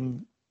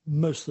going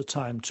most of the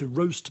time to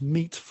roast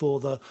meat for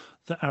the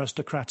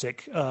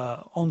aristocratic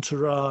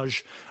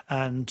entourage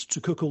and to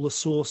cook all the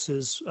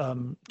sauces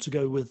to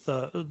go with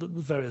the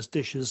various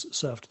dishes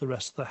served to the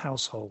rest of the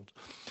household.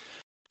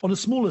 On a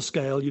smaller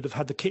scale, you'd have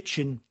had the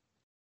kitchen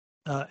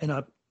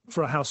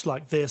for a house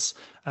like this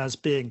as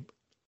being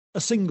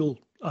a single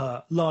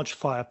large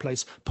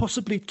fireplace,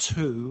 possibly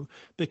two,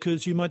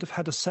 because you might have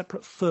had a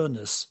separate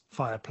furnace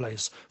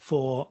fireplace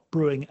for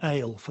brewing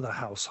ale for the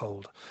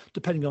household,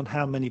 depending on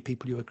how many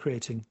people you were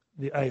creating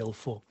the ale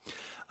for.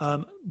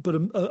 But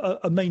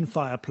a main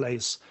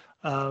fireplace.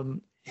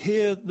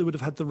 Here they would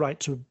have had the right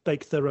to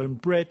bake their own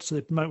bread, so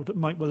they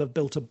might well have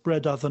built a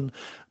bread oven,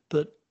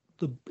 but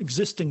the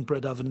existing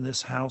bread oven in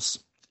this house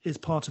is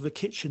part of a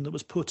kitchen that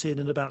was put in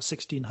about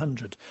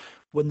 1600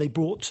 when they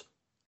built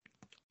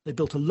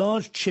a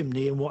large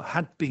chimney in what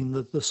had been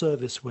the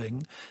service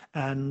wing,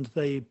 and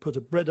they put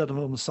a bread oven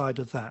on the side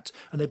of that,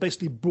 and they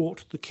basically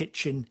brought the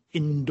kitchen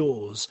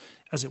indoors,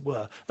 as it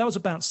were. That was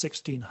about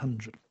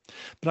 1600.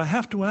 But I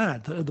have to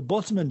add that at the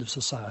bottom end of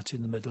society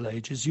in the Middle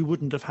Ages, you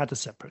wouldn't have had a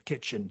separate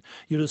kitchen.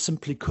 You'd have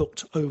simply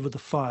cooked over the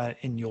fire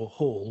in your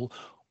hall,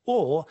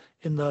 or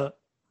in the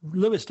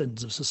lowest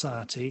ends of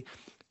society,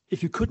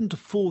 if you couldn't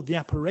afford the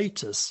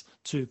apparatus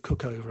to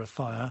cook over a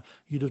fire,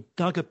 you'd have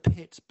dug a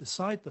pit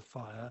beside the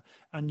fire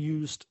and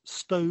used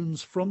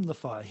stones from the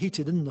fire,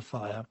 heated in the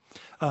fire,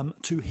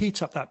 to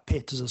heat up that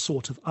pit as a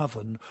sort of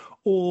oven,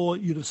 or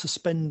you'd have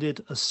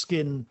suspended a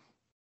skin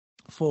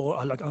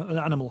for like an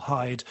animal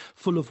hide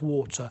full of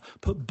water,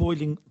 put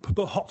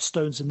hot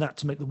stones in that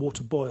to make the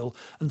water boil,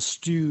 and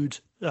stewed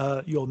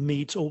your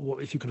meat,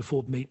 or if you could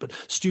afford meat, but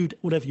stewed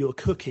whatever you're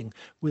cooking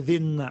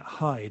within that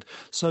hide.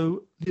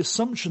 So the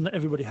assumption that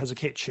everybody has a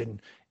kitchen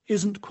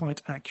isn't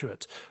quite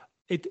accurate.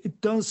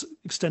 It does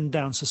extend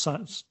down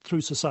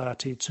through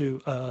society to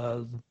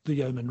the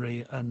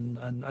yeomanry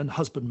and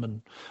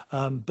husbandmen,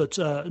 but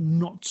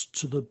not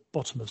to the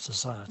bottom of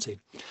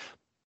society.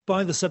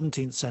 By the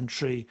 17th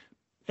century,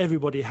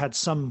 everybody had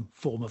some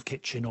form of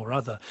kitchen or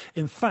other.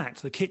 In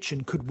fact, the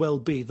kitchen could well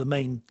be the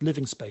main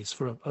living space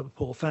for a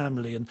poor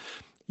family. And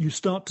you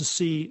start to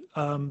see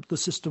the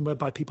system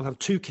whereby people have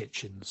two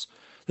kitchens.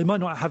 They might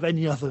not have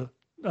any other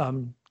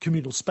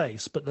communal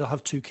space, but they'll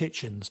have two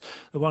kitchens.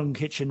 The one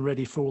kitchen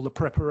ready for all the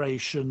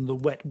preparation, the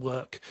wet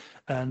work,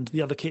 and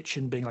the other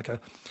kitchen being like a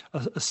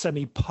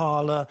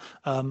semi-parlour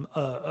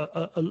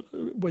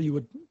where you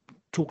would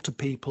talk to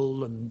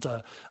people and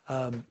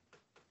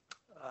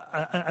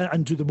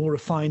do the more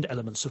refined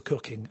elements of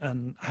cooking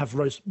and have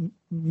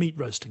meat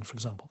roasting, for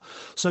example.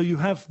 So you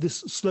have this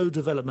slow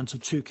development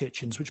of two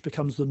kitchens, which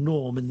becomes the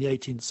norm in the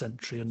 18th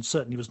century and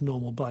certainly was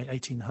normal by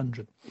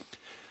 1800.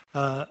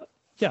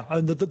 Yeah,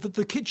 and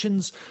the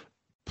kitchens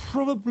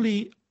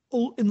probably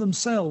all in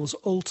themselves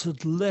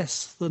altered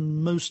less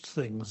than most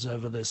things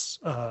over this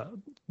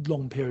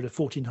long period of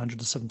 1400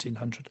 to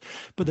 1700,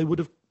 but they would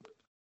have,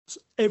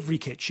 every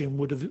kitchen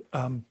would have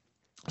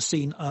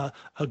seen a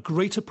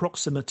greater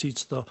proximity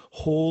to the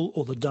hall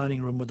or the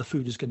dining room where the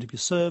food is going to be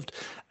served,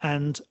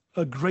 and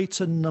a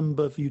greater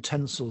number of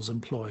utensils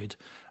employed.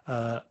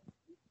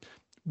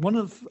 One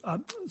of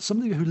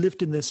somebody who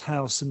lived in this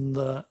house in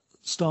the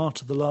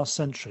start of the last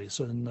century,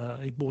 so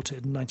he bought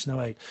it in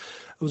 1908, it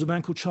was a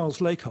man called Charles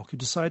Laycock who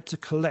decided to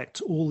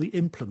collect all the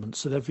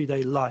implements of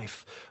everyday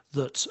life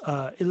that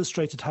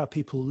illustrated how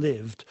people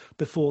lived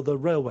before the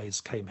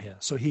railways came here.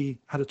 So he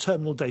had a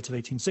terminal date of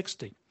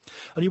 1860.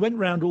 And he went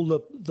round all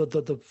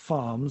the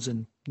farms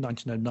in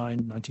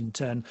 1909,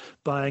 1910,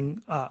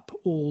 buying up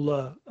all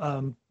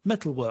the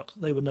metalwork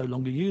they were no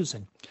longer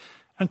using.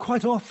 And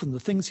quite often the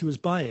things he was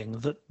buying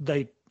that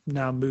they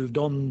now moved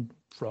on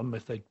from,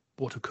 if they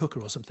bought a cooker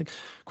or something,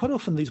 quite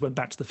often these went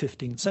back to the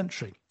 15th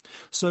century.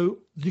 So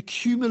the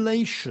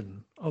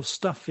accumulation of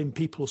stuff in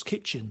people's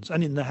kitchens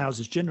and in their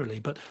houses generally,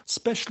 but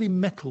especially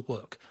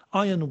metalwork,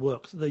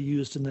 ironwork that they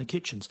used in their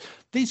kitchens,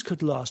 these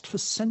could last for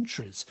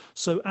centuries.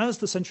 So as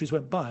the centuries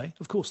went by,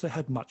 of course, they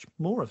had much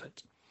more of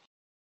it.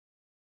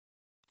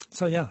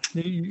 So yeah,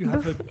 you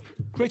have a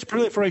greater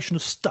proliferation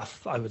of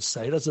stuff, I would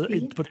say. That's to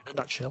put it in a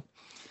nutshell.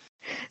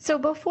 So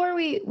before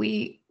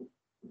we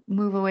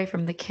move away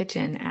from the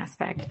kitchen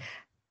aspect,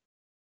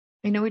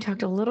 I know we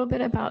talked a little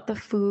bit about the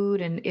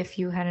food and if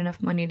you had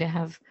enough money to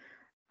have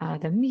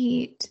the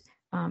meat.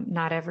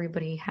 Not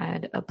everybody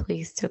had a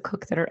place to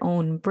cook their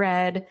own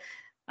bread.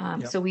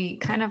 Yep. So we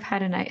kind of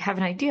have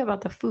an idea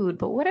about the food,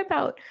 but what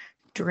about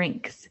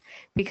drinks?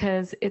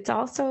 Because it's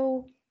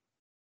also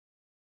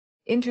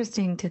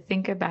interesting to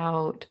think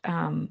about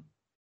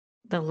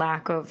the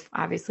lack of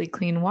obviously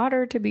clean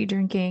water to be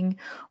drinking.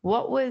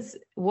 What was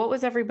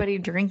everybody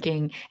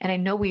drinking? And I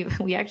know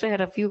we actually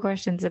had a few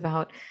questions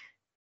about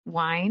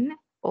wine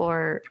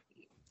or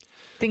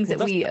things that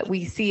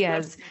we see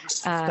as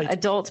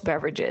adult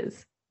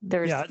beverages.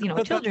 There's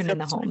children in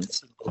the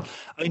homes.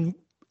 I mean,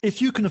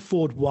 if you can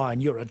afford wine,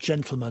 you're a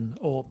gentleman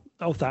or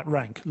of that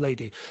rank,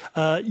 lady.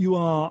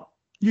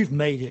 You've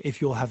made it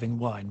if you're having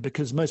wine,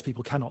 because most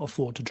people cannot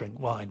afford to drink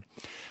wine,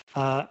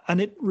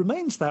 and it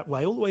remains that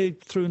way all the way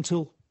through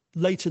until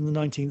late in the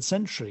 19th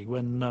century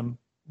when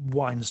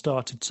wine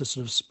started to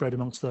sort of spread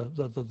amongst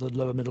the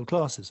lower middle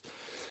classes.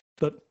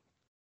 But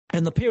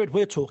in the period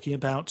we're talking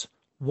about,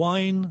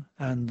 wine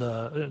and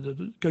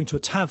going to a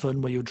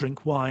tavern where you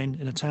drink wine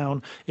in a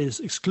town is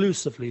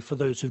exclusively for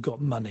those who've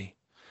got money.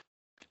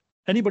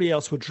 Anybody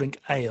else would drink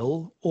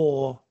ale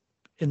or,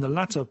 in the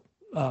latter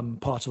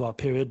part of our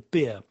period,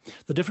 beer.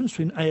 The difference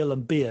between ale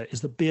and beer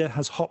is that beer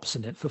has hops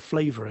in it for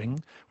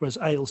flavouring, whereas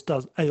ale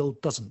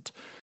doesn't.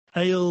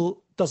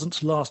 Ale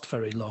doesn't last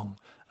very long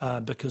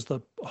because the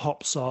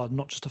hops are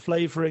not just a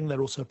flavouring,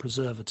 they're also a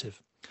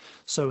preservative.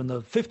 So in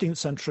the 15th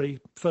century,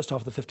 first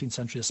half of the 15th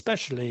century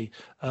especially,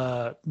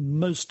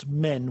 most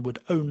men would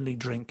only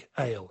drink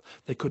ale.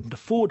 They couldn't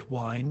afford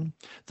wine.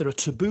 There are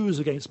taboos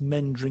against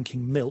men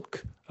drinking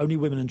milk. Only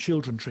women and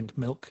children drink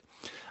milk.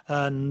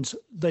 And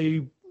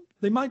they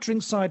might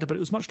drink cider, but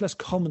it was much less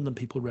common than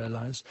people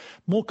realised.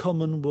 More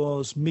common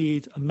was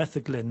mead and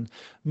metheglin,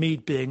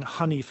 mead being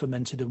honey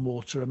fermented in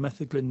water, and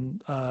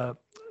metheglin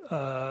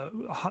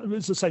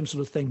it's the same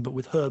sort of thing, but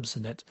with herbs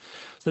in it.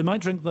 So they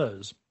might drink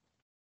those.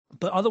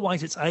 But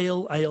otherwise, it's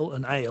ale,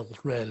 and ale,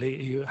 really.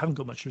 You haven't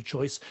got much of a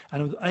choice.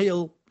 And with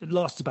ale, it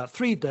lasts about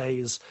 3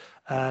 days.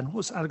 And what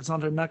was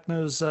Alexander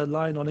Magno's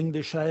line on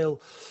English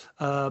ale?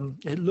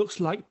 It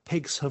looks like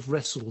pigs have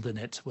wrestled in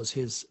it, was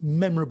his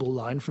memorable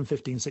line from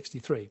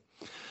 1563.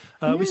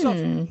 We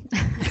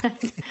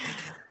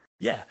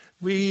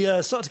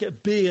start to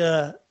get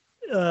beer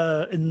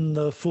in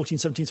the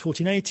 1470s,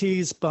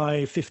 1480s. By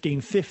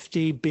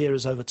 1550, beer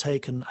has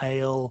overtaken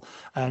ale,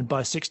 and by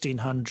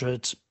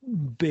 1600,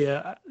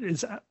 beer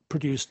is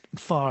produced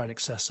far in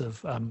excess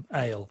of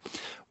ale,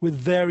 with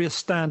various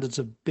standards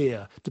of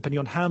beer, depending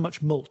on how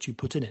much malt you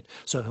put in it.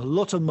 So a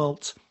lot of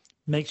malt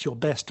makes your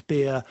best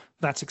beer.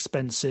 That's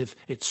expensive.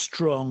 It's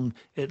strong.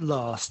 It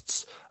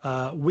lasts.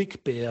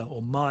 Weak beer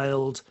or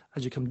mild,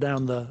 as you come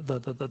down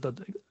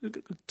the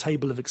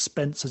table of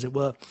expense, as it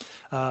were,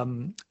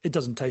 it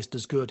doesn't taste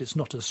as good. It's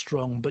not as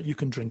strong, but you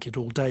can drink it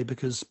all day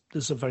because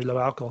there's a very low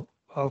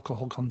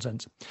alcohol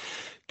content.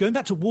 Going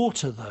back to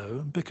water,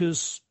 though,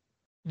 because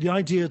the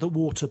idea that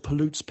water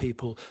pollutes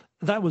people,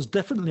 that was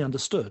definitely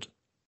understood.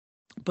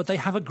 But they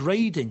have a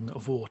grading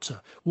of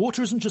water.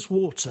 Water isn't just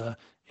water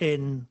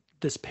in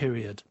this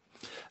period.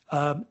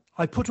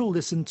 I put all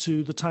this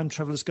into the Time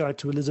Traveller's Guide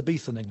to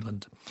Elizabethan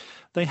England.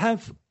 They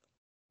have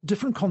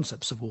different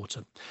concepts of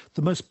water.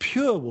 The most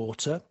pure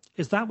water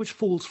is that which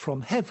falls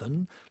from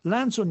heaven,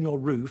 lands on your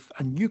roof,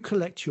 and you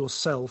collect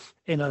yourself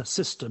in a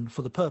cistern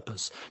for the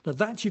purpose. Now,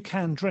 that you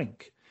can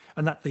drink,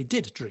 and that they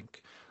did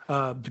drink.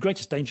 The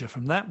greatest danger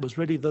from that was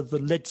really the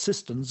lead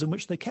cisterns in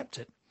which they kept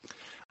it.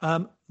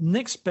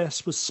 Next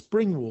best was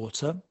spring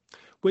water,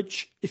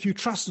 which, if you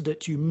trusted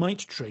it, you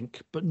might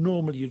drink, but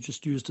normally you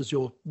just used as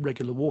your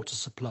regular water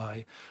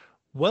supply.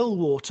 Well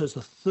water is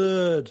the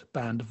third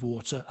band of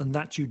water, and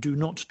that you do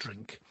not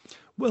drink.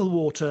 Well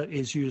water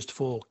is used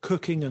for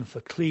cooking and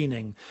for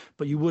cleaning,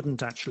 but you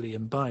wouldn't actually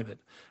imbibe it.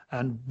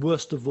 And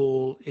worst of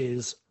all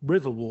is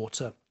river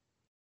water,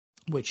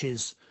 which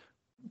is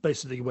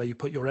basically where you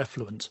put your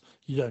effluent.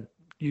 You don't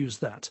use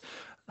that.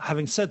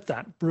 Having said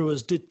that,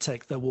 brewers did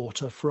take their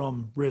water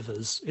from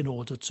rivers in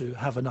order to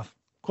have enough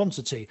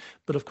quantity,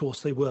 but of course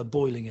they were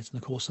boiling it in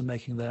the course of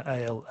making their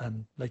ale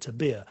and later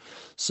beer.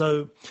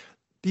 So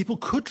people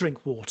could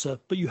drink water,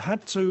 but you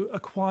had to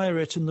acquire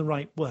it in the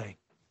right way.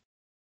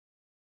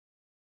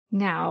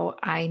 Now,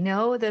 I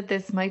know that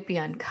this might be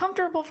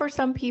uncomfortable for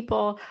some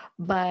people,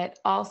 but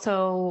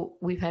also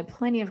we've had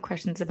plenty of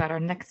questions about our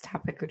next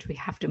topic, which we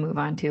have to move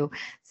on to.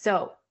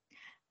 So,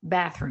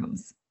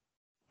 bathrooms.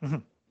 Mm-hmm.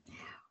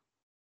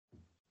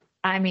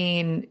 I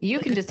mean, you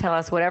can just tell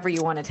us whatever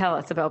you want to tell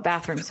us about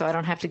bathrooms, so I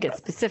don't have to get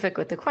specific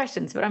with the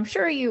questions, but I'm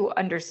sure you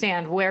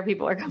understand where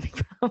people are coming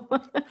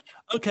from.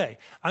 Okay,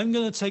 I'm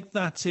going to take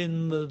that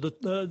in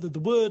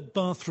the word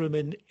bathroom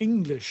in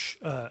English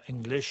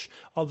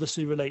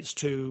obviously relates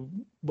to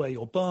where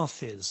your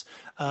bath is.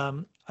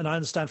 And I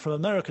understand from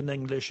American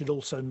English, it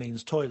also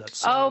means toilets.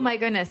 So... Oh my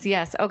goodness,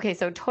 yes. Okay,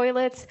 so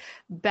toilets,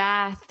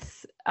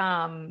 baths,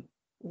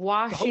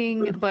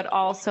 washing, but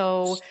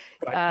also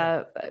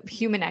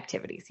human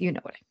activities. You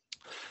know what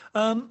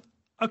I mean.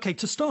 Okay,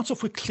 to start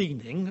off with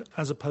cleaning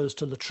as opposed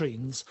to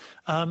latrines,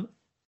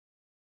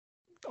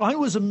 I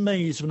was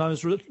amazed when I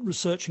was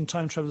researching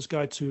Time Traveller's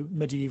Guide to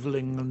Medieval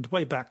England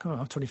way back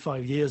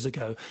 25 years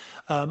ago,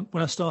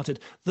 when I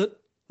started, that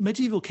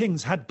medieval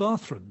kings had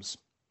bathrooms.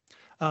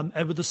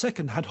 Edward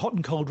II had hot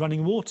and cold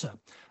running water.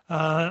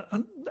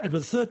 And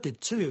Edward III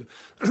did too.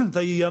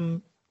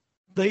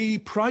 They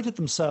prided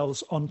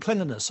themselves on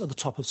cleanliness at the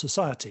top of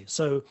society.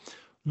 So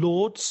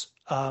lords,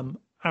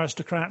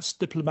 aristocrats,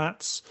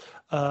 diplomats,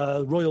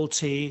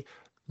 royalty,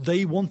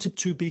 they wanted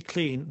to be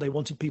clean. They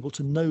wanted people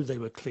to know they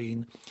were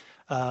clean.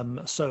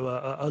 So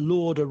a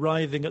lord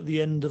arriving at the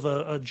end of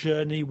a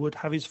journey would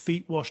have his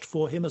feet washed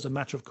for him as a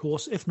matter of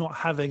course, if not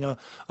having a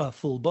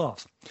full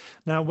bath.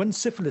 Now, when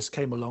syphilis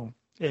came along,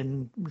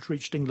 which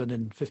reached England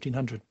in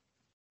 1500,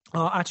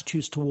 our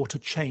attitudes to water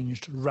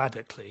changed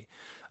radically.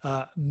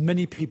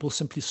 Many people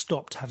simply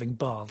stopped having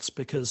baths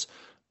because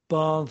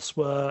baths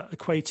were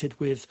equated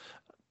with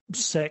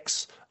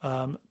sex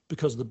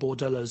because of the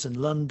bordellos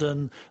in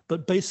London.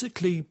 But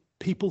basically,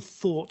 people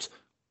thought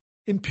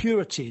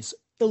impurities,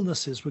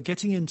 illnesses were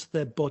getting into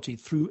their body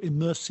through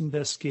immersing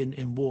their skin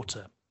in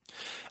water.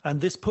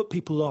 And this put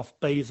people off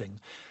bathing.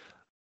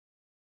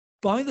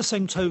 By the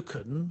same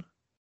token,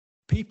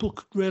 people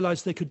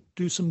realised they could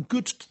do some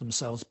good to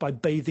themselves by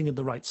bathing in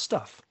the right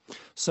stuff.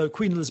 So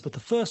Queen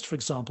Elizabeth I, for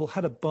example,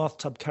 had a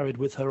bathtub carried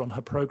with her on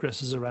her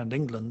progresses around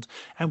England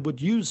and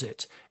would use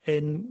it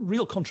in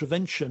real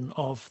contravention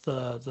of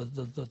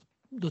the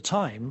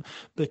time,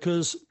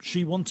 because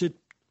she wanted,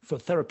 for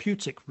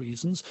therapeutic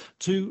reasons,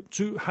 to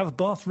have a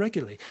bath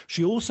regularly.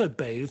 She also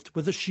bathed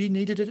whether she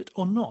needed it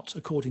or not,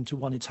 according to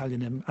one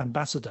Italian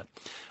ambassador.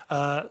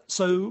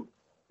 So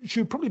she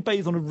would probably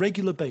bathe on a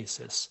regular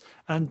basis,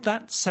 and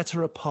that set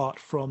her apart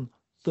from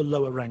the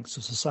lower ranks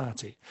of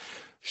society.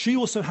 She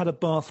also had a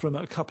bathroom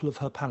at a couple of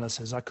her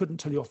palaces. I couldn't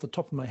tell you off the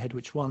top of my head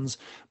which ones,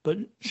 but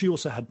she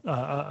also had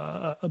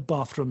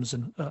bathrooms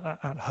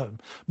at home.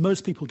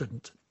 Most people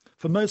didn't.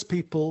 For most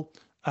people,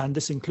 and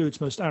this includes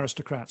most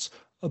aristocrats,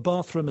 a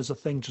bathroom is a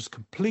thing just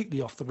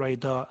completely off the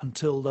radar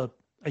until the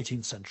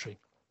 18th century.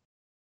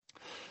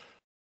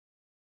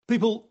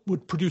 People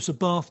would produce a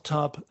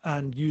bathtub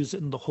and use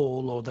it in the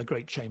hall or their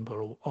great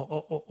chamber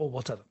or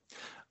whatever.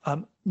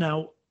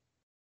 Now,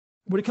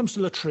 when it comes to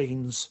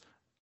latrines,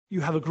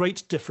 you have a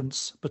great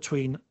difference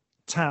between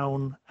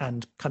town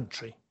and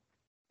country.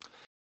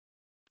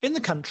 In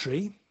the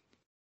country,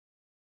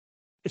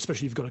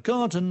 especially if you've got a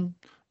garden,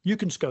 you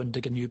can just go and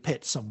dig a new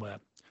pit somewhere.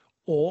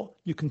 Or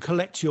you can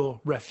collect your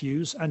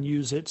refuse and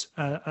use it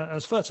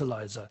as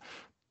fertilizer.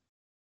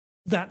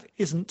 That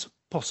isn't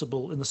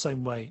possible in the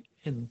same way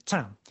in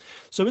town.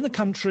 So in the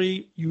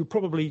country, you would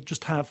probably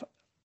just have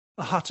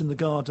a hut in the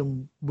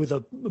garden with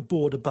a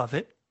board above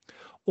it.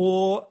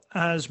 Or,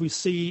 as we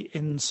see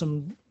in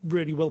some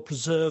really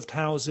well-preserved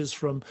houses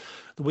from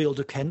the Weald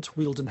of Kent,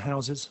 Wealden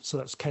houses, so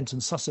that's Kent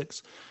and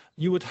Sussex,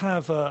 you would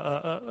have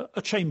a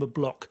chamber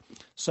block.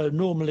 So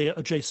normally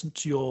adjacent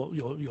to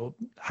your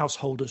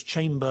householder's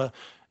chamber,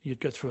 you'd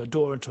go through a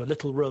door into a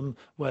little room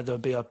where there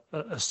would be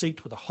a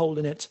seat with a hole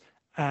in it,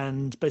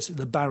 and basically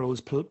the barrel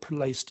is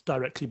placed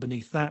directly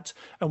beneath that.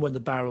 And when the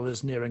barrel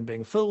is nearing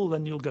being full,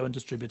 then you'll go and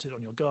distribute it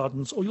on your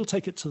gardens, or you'll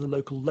take it to the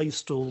local lay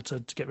stall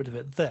to get rid of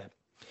it there.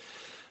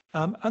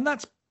 And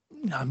that's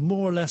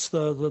more or less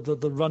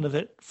the run of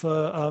it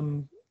for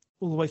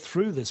all the way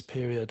through this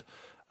period.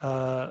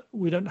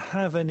 We don't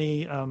have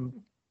any. Well,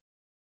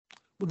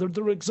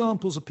 there are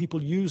examples of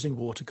people using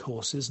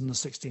watercourses in the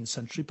 16th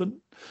century, but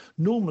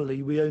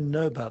normally we only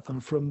know about them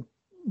from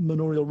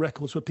manorial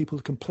records where people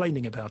are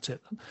complaining about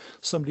it.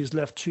 Somebody's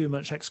left too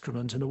much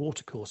excrement in a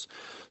watercourse.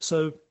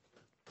 So,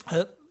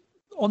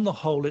 on the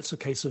whole, it's a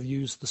case of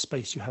use the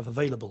space you have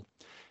available.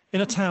 In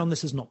a town,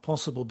 this is not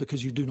possible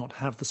because you do not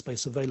have the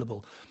space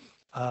available.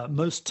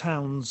 Most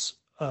towns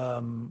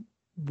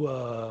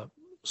were,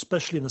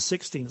 especially in the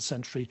 16th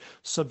century,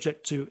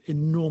 subject to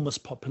enormous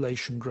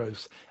population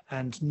growth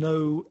and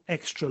no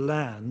extra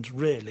land,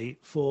 really,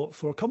 for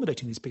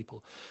accommodating these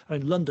people. I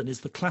mean, London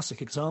is the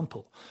classic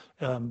example,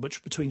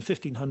 which between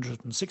 1500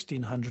 and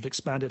 1600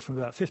 expanded from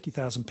about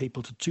 50,000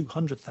 people to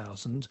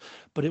 200,000,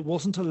 but it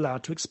wasn't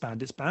allowed to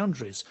expand its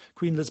boundaries.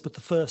 Queen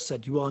Elizabeth I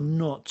said, "You are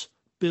not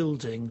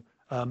building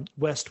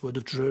westward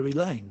of Drury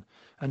Lane."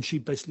 And she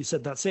basically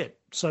said, that's it.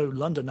 So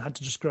London had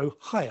to just grow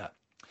higher.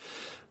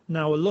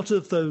 Now, a lot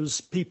of those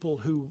people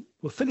who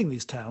were filling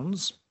these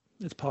towns,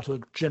 it's part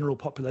of a general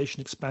population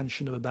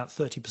expansion of about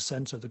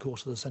 30% over the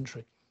course of the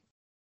century.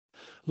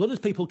 A lot of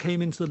people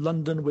came into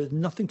London with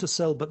nothing to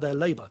sell but their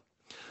labour.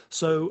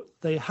 So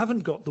they haven't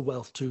got the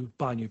wealth to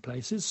buy new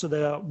places. So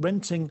they are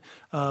renting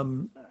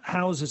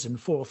houses in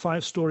 4- or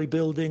 5-story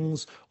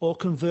buildings, or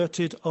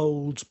converted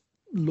old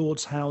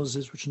lords'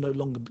 houses, which are no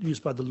longer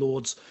used by the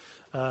lords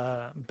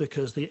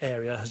because the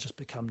area has just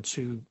become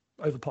too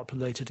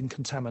overpopulated and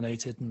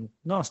contaminated and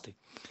nasty.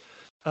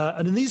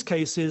 And in these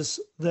cases,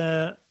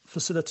 their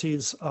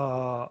facilities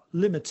are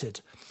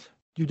limited.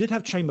 You did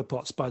have chamber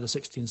pots by the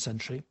 16th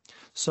century,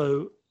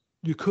 so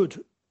you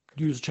could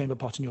use a chamber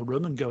pot in your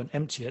room and go and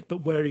empty it,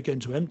 but where are you going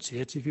to empty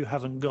it if you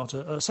haven't got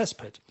a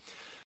cesspit?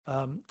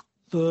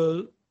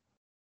 The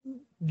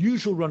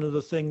usual run of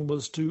the thing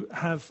was to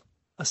have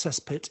a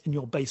cesspit in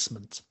your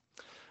basement.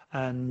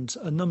 And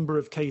a number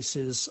of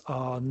cases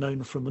are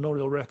known from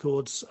manorial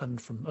records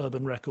and from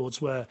urban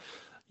records where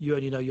you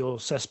only know your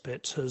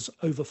cesspit has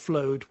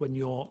overflowed when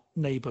your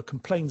neighbour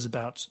complains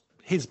about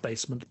his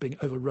basement being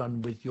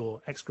overrun with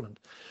your excrement.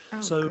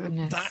 Oh, so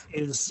goodness. That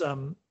is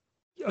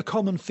a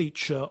common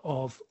feature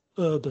of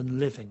urban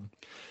living.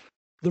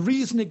 The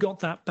reason it got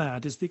that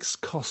bad is the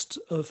cost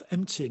of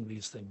emptying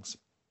these things.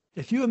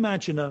 If you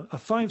imagine a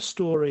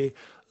 5-story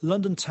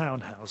London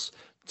townhouse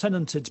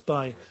tenanted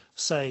by,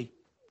 say,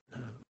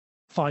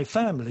 5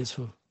 families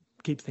to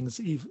keep things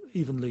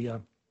evenly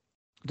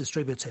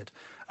distributed,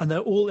 and they're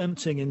all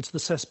emptying into the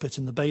cesspit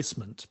in the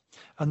basement,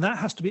 and that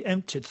has to be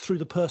emptied through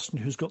the person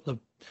who's got the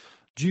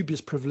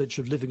dubious privilege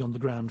of living on the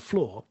ground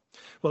floor.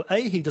 Well,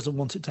 A, he doesn't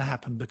want it to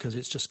happen because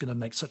it's just going to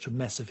make such a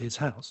mess of his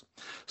house.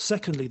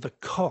 Secondly, the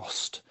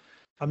cost.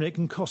 I mean, it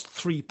can cost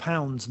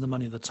 £3 in the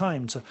money of the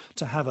time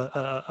to have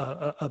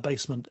a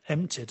basement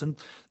emptied. And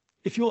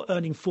if you're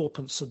earning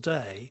 4p a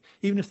day,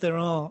 even if there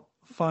are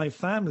 5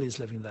 families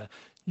living there,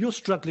 you're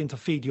struggling to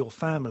feed your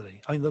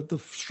family. I mean, the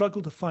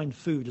struggle to find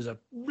food is a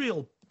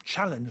real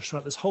challenge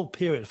throughout this whole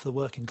period for the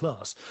working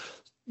class.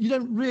 You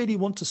don't really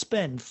want to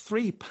spend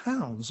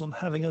 £3 on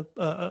having a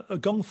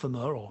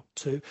gongfamer or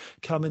 2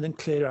 come in and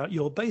clear out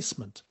your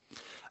basement.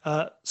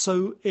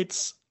 So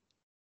it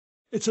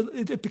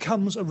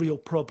becomes a real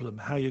problem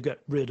how you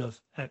get rid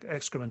of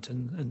excrement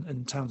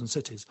in towns and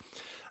cities.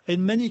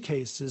 In many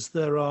cases,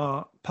 there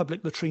are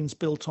public latrines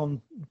built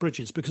on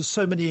bridges because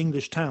so many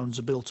English towns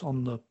are built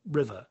on the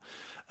river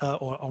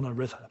or on a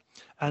river.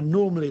 And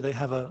normally they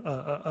have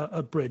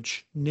a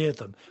bridge near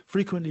them.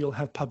 Frequently, you'll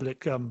have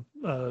public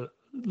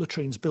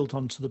latrines built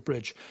onto the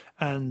bridge.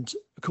 And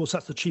of course,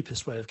 that's the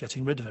cheapest way of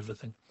getting rid of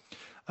everything.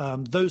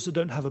 Those that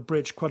don't have a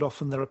bridge, quite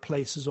often there are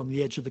places on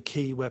the edge of the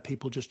quay where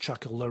people just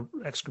chuck all their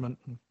excrement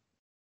and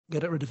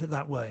get rid of it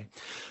that way.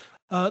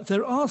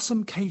 There are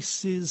some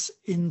cases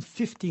in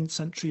 15th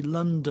century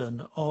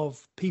London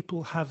of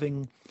people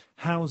having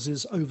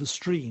houses over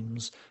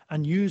streams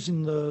and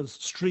using the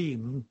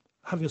stream,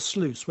 having a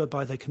sluice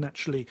whereby they can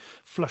actually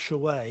flush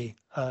away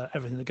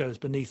everything that goes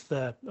beneath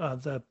their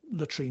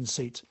latrine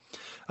seat.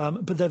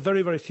 But they're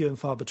very, very few and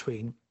far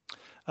between.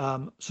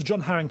 Sir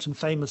John Harrington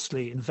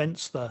famously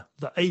invents the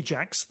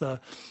Ajax, the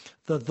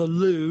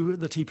loo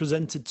that he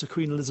presented to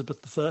Queen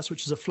Elizabeth I,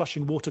 which is a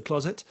flushing water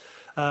closet.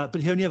 But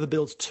he only ever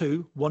builds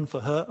two, one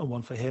for her and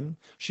one for him.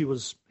 She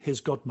was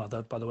his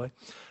godmother, by the way.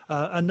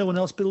 And no one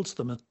else builds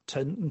them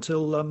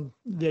until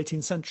the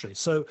 18th century.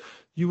 So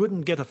you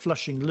wouldn't get a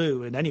flushing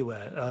loo in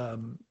anywhere.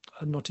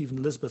 Not even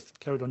Elizabeth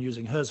carried on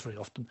using hers very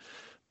often.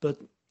 But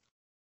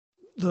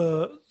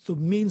the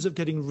means of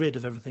getting rid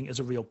of everything is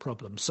a real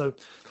problem. So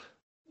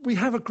we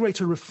have a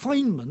greater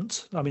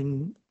refinement. I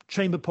mean,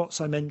 chamber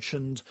pots I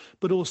mentioned,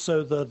 but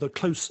also the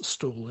close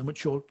stool, in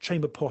which your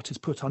chamber pot is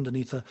put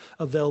underneath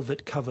a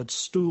velvet covered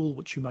stool,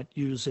 which you might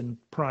use in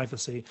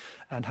privacy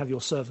and have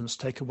your servants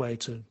take away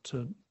to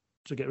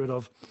get rid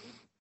of.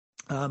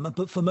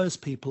 But for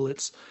most people,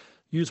 it's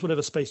use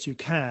whatever space you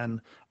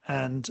can.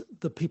 And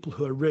the people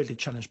who are really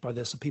challenged by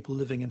this are people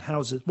living in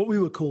houses, what we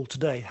would call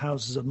today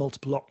houses of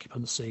multiple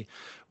occupancy,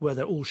 where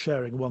they're all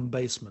sharing one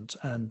basement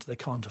and they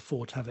can't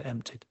afford to have it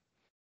emptied.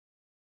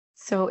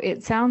 So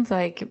it sounds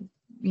like,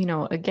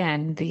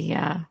 again, the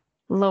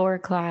lower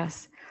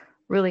class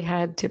really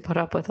had to put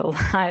up with a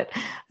lot,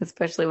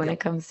 especially when it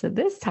comes to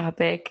this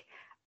topic,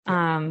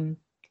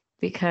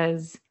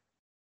 because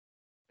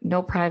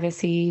no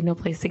privacy, no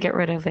place to get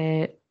rid of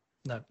it.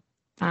 No.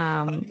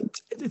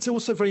 It's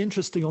also very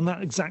interesting on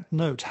that exact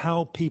note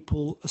how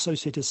people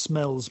associated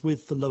smells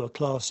with the lower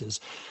classes.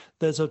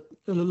 There's a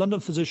London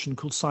physician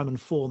called Simon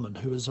Foreman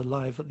who was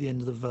alive at the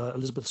end of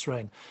Elizabeth's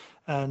reign,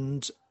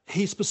 and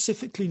he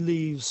specifically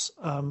leaves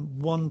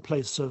one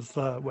place of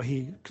where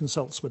he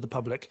consults with the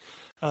public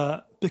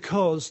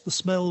because the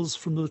smells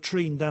from the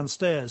latrine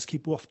downstairs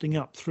keep wafting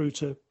up through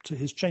to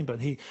his chamber,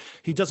 and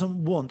he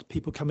doesn't want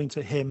people coming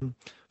to him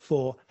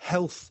for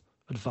health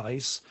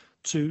advice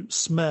to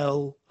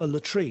smell a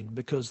latrine,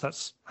 because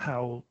that's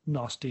how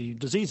nasty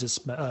diseases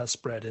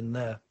spread in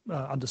their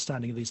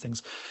understanding of these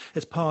things.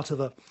 It's part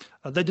of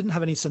they didn't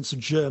have any sense of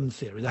germ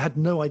theory. They had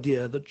no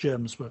idea that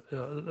germs were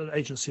an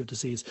agency of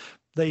disease.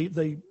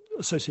 They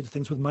associated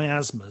things with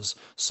miasmas.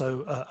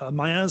 So a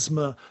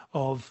miasma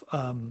of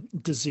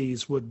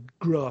disease would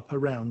grow up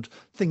around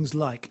things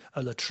like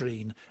a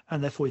latrine,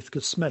 and therefore if you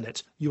could smell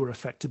it, you were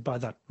affected by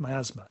that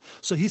miasma.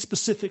 So he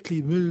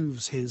specifically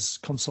moves his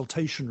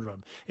consultation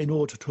room in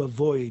order to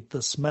avoid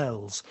the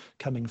smells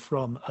coming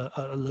from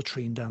a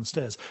latrine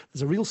downstairs.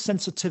 There's a real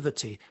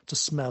sensitivity to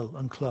smell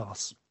and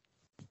class.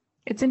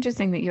 It's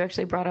interesting that you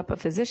actually brought up a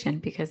physician,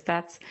 because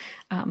that's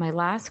my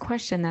last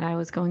question that I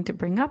was going to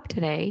bring up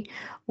today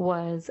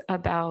was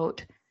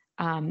about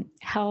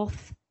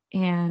health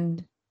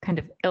and kind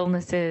of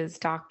illnesses,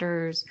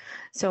 doctors.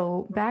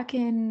 So back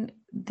in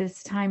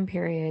this time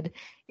period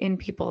in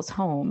people's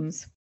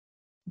homes,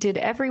 did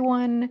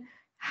everyone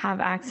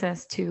have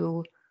access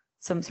to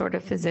some sort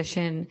of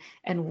physician,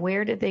 and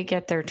where did they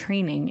get their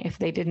training if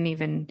they didn't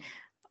even,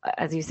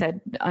 as you said,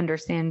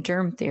 understand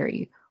germ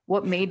theory?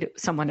 What made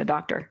someone a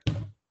doctor?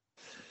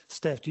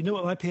 Steph, do you know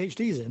what my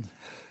PhD's in?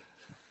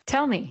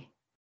 Tell me.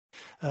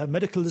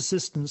 Medical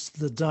assistance to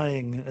the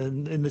dying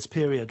in this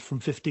period from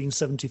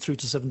 1570 through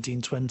to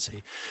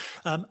 1720.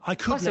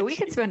 So we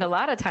could spend a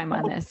lot of time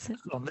on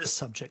this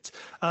subject.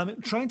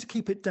 Trying to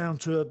keep it down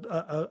to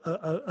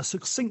a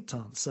succinct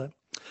answer.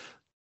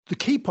 The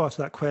key part of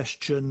that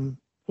question,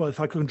 well, if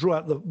I can draw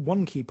out the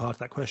one key part of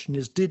that question,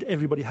 is did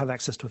everybody have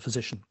access to a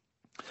physician?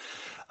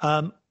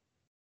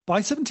 By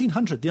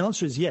 1700, the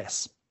answer is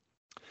yes.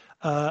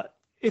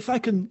 If I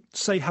can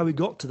say how we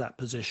got to that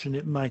position,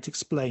 it might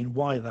explain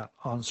why that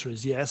answer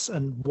is yes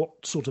and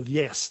what sort of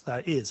yes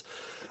that is.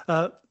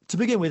 To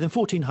begin with, in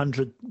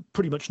 1400,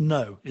 pretty much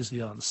no is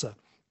the answer.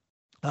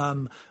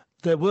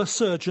 There were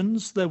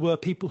surgeons. There were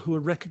people who were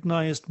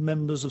recognized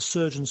members of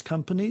surgeons'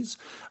 companies.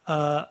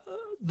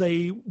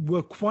 They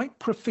were quite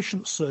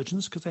proficient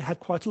surgeons because they had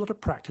quite a lot of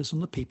practice on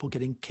the people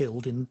getting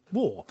killed in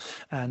war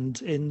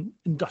and in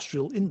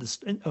industrial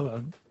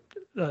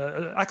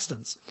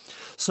accidents.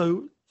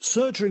 So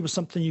surgery was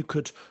something you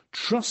could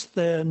trust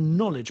their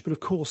knowledge, but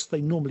of course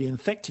they normally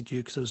infected you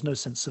because there was no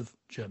sense of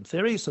germ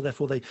theory. So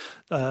therefore they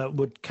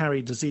would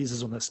carry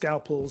diseases on their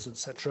scalpels,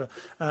 etc.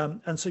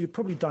 And so you'd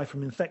probably die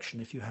from infection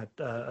if you had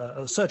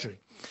surgery.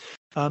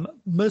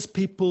 Most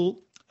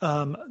people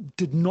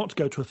did not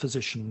go to a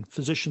physician.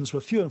 Physicians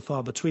were few and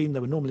far between. They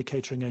were normally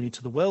catering only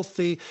to the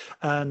wealthy.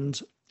 And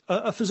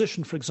a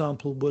physician, for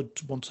example, would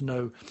want to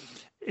know,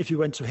 if you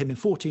went to him in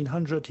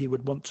 1400, he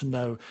would want to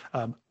know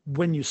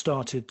when you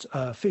started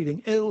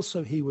feeling ill,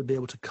 so he would be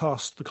able to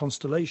cast the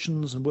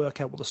constellations and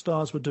work out what the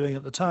stars were doing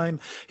at the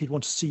time. He'd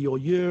want to see your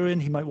urine.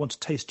 He might want to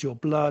taste your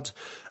blood.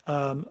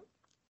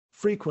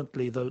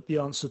 Frequently, the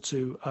answer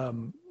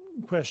to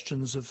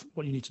questions of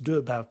what you need to do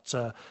about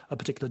a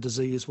particular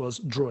disease was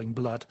drawing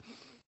blood.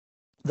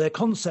 Their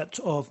concept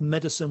of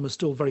medicine was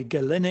still very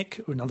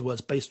Galenic, in other words,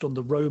 based on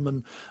the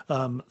Roman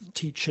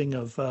teaching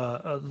of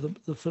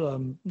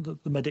the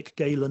medic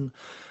Galen,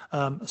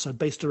 so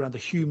based around the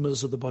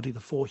humours of the body, the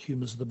four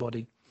humours of the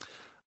body.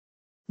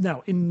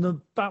 Now, in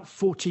about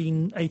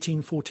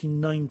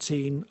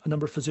 1419, a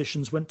number of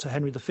physicians went to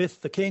Henry V,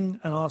 the king,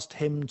 and asked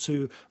him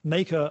to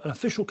make an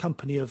official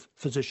company of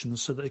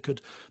physicians so that they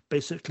could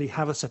basically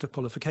have a set of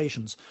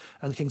qualifications.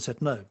 And the king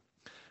said no.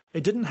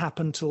 It didn't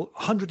happen until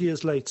 100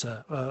 years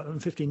later, in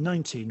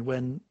 1519,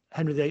 when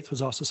Henry VIII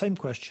was asked the same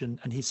question,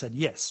 and he said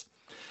yes.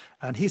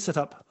 And he set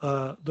up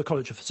the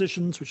College of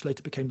Physicians, which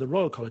later became the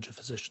Royal College of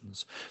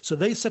Physicians. So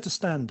they set a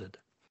standard.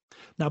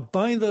 Now,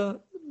 by the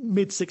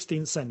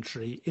mid-16th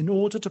century, in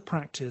order to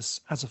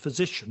practice as a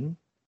physician,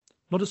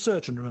 not a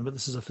surgeon, remember,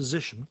 this is a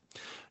physician,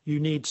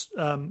 you need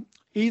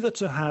either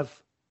to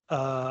have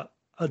a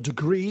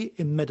degree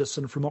in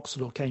medicine from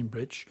Oxford or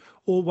Cambridge,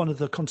 or one of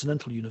the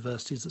continental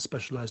universities that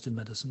specialised in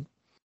medicine.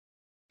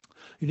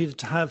 You needed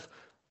to have,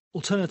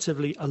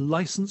 alternatively, a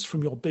licence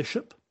from your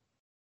bishop.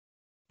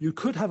 You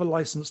could have a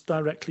licence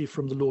directly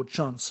from the Lord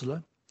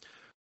Chancellor,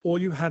 or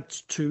you had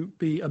to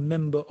be a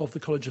member of the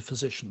College of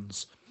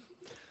Physicians.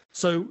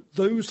 So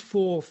those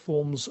four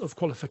forms of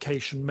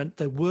qualification meant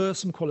there were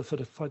some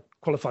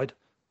qualified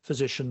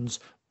physicians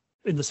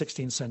in the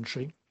 16th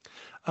century,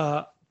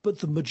 but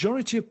the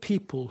majority of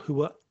people who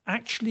were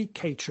actually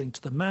catering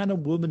to the man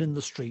and woman in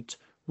the street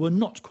were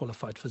not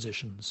qualified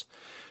physicians.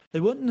 They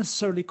weren't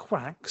necessarily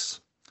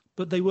quacks,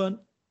 but they weren't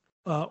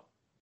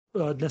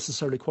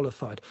necessarily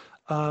qualified.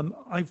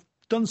 I've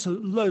done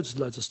loads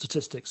of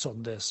statistics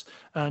on this,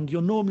 and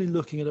you're normally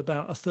looking at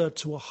about a third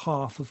to a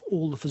half of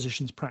all the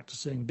physicians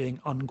practicing being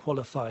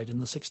unqualified in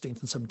the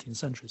 16th and 17th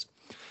centuries.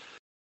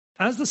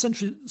 As the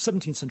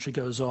 17th century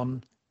goes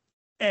on,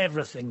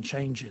 everything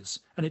changes,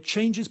 and it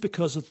changes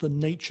because of the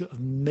nature of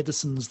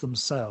medicines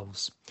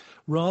themselves.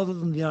 Rather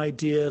than the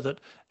idea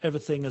that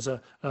everything is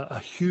a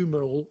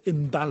humoral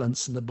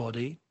imbalance in the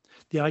body,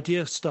 the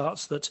idea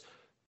starts that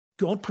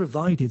God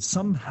provided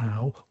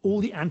somehow all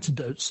the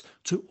antidotes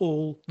to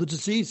all the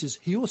diseases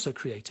he also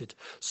created.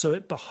 So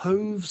it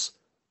behoves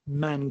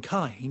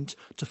mankind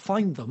to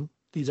find them,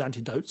 these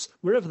antidotes,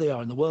 wherever they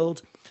are in the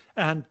world,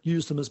 and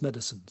use them as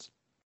medicines.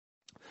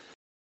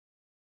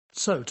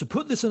 So to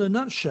put this in a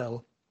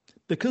nutshell,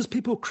 because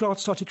people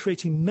started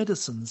creating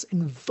medicines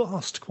in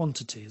vast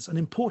quantities and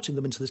importing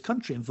them into this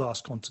country in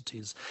vast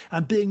quantities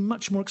and being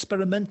much more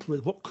experimental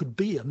with what could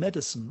be a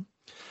medicine,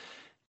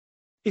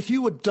 if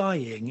you were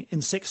dying in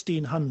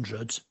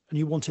 1600 and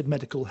you wanted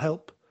medical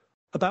help,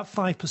 about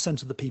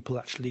 5% of the people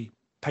actually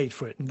paid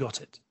for it and got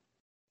it.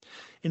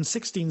 In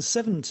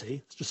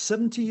 1670, just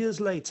 70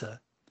 years later,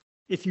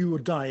 if you were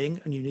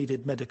dying and you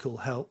needed medical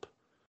help,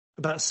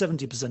 about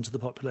 70% of the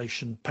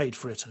population paid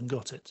for it and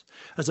got it.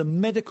 As a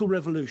medical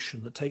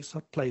revolution that takes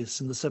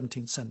place in the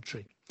 17th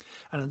century.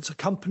 And it's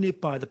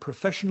accompanied by the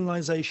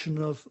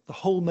professionalization of the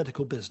whole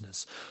medical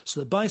business.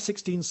 So that by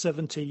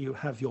 1670, you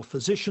have your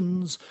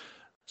physicians,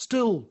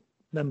 still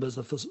members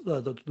of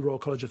the Royal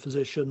College of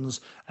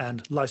Physicians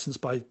and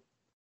licensed by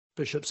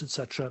bishops,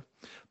 etc.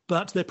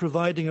 But they're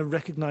providing a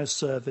recognized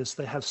service.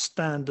 They have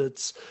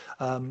standards,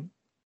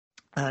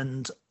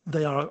 and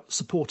they are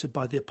supported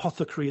by the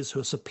apothecaries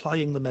who are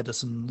supplying the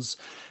medicines.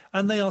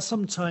 And they are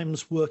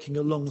sometimes working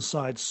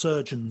alongside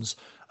surgeons.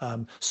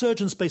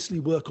 Surgeons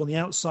basically work on the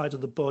outside of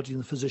the body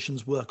and the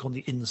physicians work on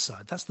the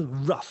inside. That's the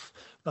rough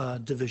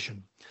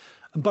division.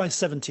 And by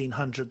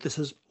 1700, this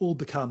has all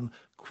become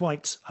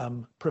quite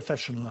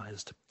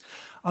professionalized.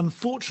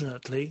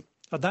 Unfortunately,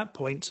 at that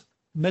point,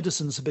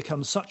 medicines have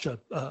become such a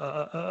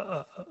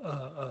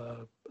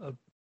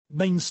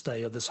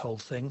mainstay of this whole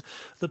thing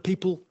that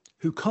people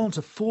who can't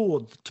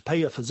afford to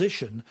pay a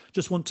physician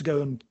just want to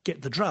go and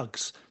get the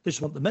drugs. They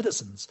just want the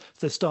medicines.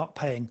 So they start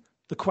paying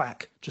the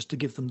quack just to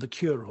give them the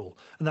cure-all.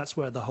 And that's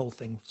where the whole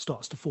thing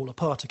starts to fall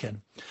apart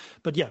again.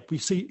 But yeah, we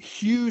see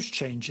huge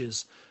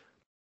changes.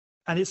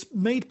 And it's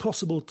made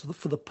possible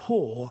for the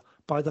poor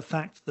by the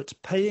fact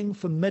that paying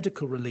for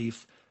medical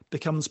relief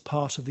becomes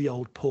part of the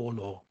old poor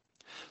law.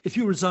 If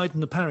you reside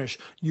in a parish,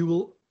 you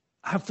will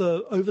have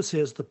the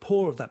overseers, the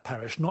poor of that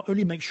parish, not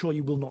only make sure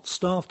you will not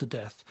starve to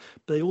death,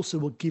 but they also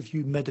will give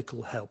you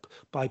medical help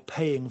by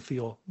paying for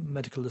your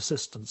medical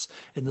assistance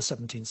in the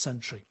 17th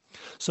century.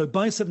 So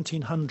by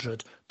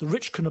 1700, the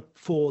rich can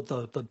afford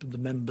the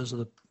members of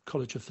the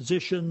College of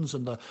Physicians,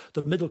 and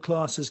the middle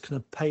classes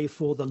can pay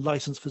for the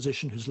licensed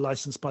physician who's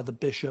licensed by the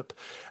bishop,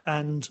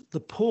 and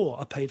the poor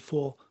are paid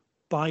for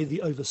by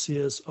the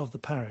overseers of the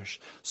parish.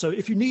 So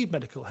if you need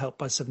medical help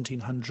by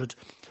 1700,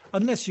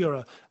 unless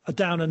you're a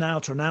down and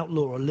out or an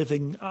outlaw or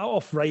living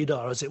off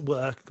radar, as it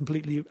were,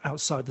 completely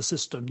outside the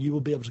system, you will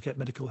be able to get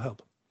medical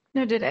help.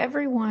 Now, did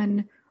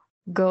everyone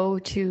go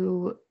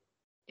to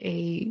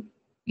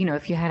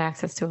if you had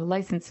access to a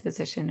licensed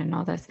physician and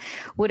all this,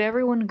 would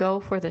everyone go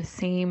for the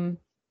same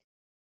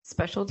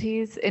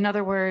specialties? In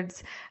other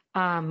words,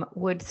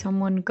 would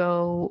someone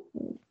go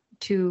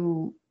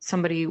to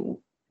somebody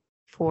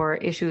for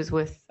issues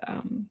with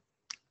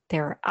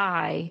their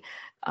eye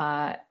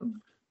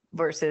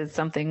versus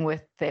something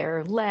with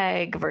their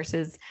leg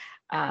versus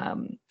a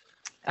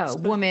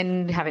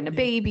woman having a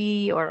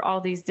baby, or all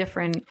these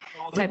different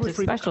types of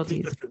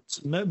specialties?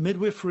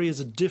 Midwifery is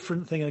a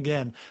different thing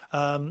again.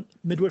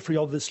 Midwifery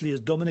obviously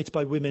is dominated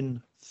by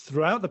women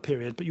throughout the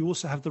period, but you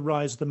also have the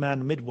rise of the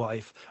man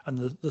midwife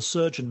and the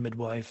surgeon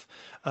midwife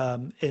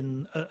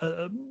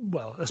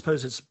well, I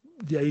suppose it's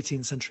the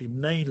 18th century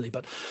mainly,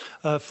 but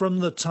from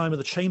the time of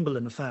the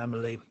Chamberlain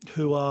family,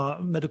 who are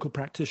medical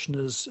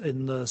practitioners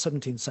in the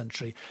 17th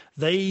century,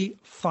 they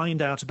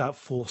find out about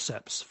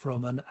forceps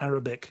from an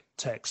Arabic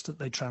text that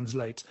they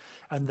translate,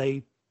 and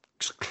they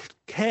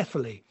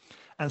carefully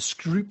and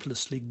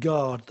scrupulously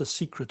guard the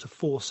secret of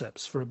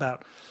forceps for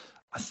about,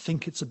 I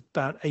think it's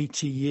about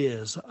 80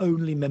 years.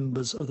 Only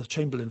members of the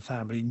Chamberlain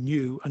family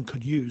knew and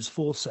could use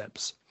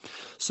forceps.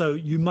 So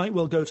you might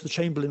well go to the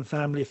Chamberlain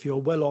family if you're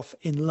well off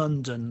in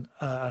London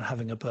and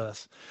having a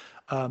birth.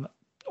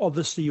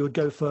 Obviously, you would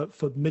go for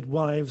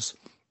midwives.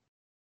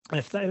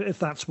 If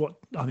that's what,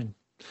 I mean,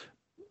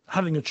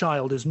 having a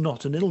child is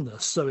not an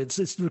illness, so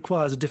it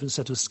requires a different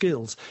set of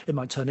skills. It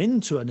might turn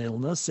into an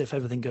illness if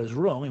everything goes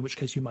wrong, in which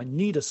case you might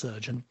need a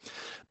surgeon.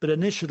 But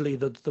initially,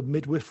 the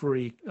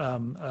midwifery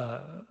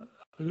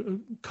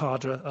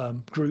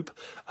cadre group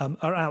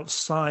are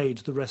outside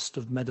the rest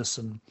of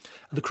medicine.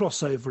 The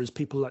crossover is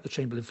people like the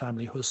Chamberlain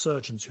family who are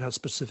surgeons who have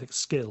specific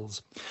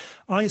skills.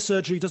 Eye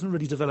surgery doesn't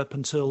really develop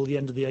until the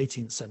end of the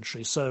 18th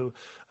century, so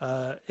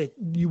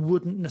you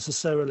wouldn't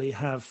necessarily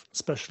have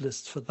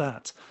specialists for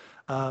that.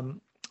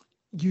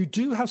 You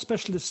do have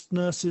specialist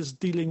nurses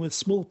dealing with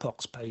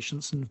smallpox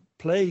patients and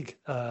plague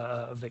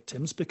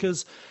victims,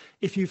 because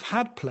if you've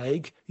had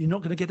plague, you're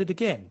not going to get it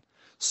again.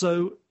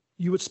 So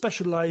you would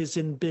specialize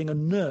in being a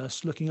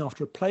nurse looking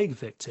after a plague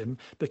victim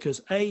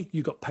because A,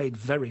 you got paid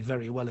very,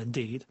 very well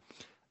indeed,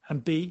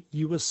 and B,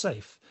 you were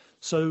safe.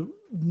 So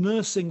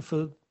nursing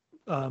for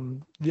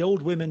the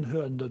old women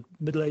and the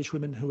middle-aged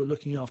women who are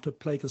looking after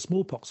plague and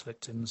smallpox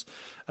victims,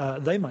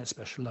 they might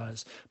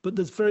specialize, but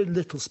there's very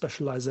little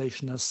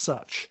specialization as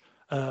such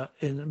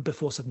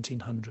before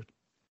 1700.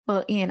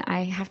 Well, Ian,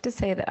 I have to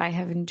say that I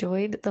have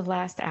enjoyed the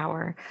last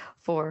hour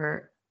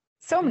for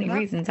so many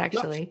reasons,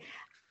 actually.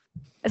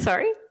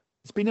 Sorry?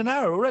 It's been an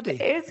hour already.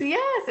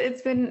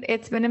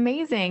 It's been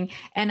amazing.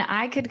 And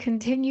I could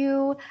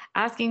continue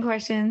asking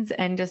questions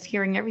and just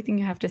hearing everything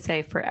you have to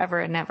say forever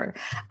and ever.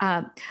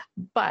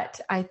 But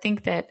I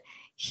think that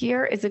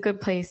here is a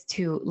good place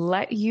to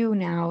let you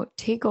now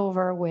take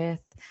over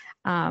with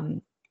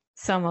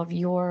some of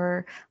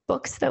your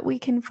books that we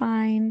can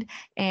find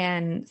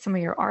and some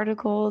of your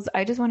articles.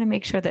 I just want to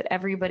make sure that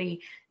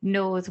everybody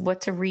knows what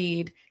to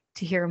read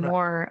to hear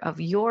more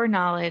of your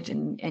knowledge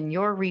and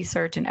your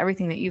research and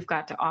everything that you've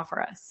got to offer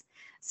us.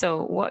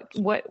 So what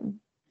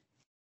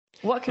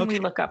can we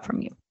look up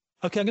from you?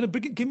 Okay, I'm going to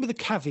begin with a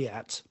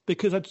caveat,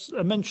 because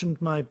I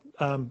mentioned my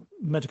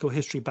medical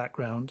history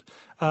background.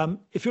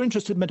 If you're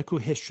interested in medical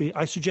history,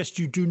 I suggest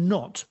you do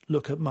not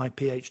look at my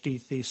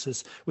PhD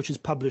thesis, which is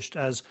published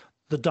as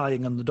The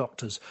Dying and the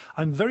Doctors.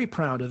 I'm very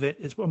proud of it.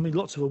 It's won me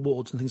lots of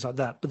awards and things like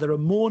that, but there are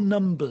more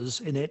numbers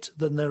in it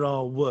than there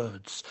are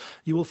words.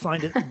 You will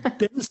find it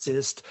the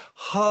densest,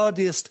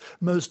 hardest,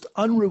 most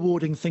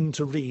unrewarding thing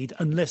to read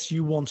unless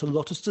you want a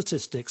lot of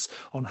statistics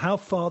on how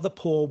far the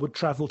poor would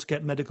travel to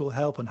get medical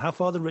help and how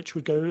far the rich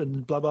would go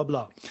and blah, blah,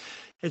 blah.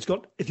 It's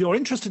got, if you're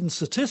interested in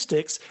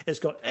statistics,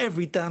 it's got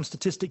every damn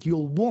statistic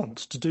you'll want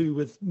to do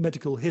with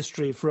medical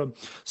history from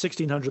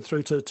 1600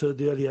 through to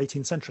the early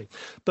 18th century.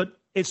 But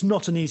it's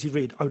not an easy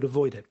read. I would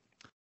avoid it.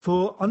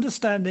 For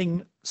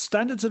understanding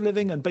standards of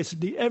living and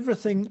basically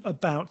everything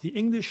about the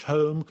English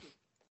home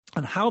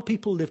and how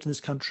people lived in this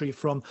country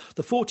from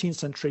the 14th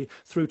century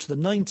through to the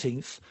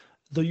 19th,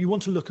 though you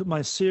want to look at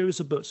my series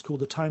of books called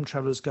The Time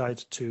Traveller's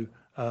Guide to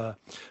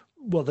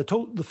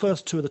the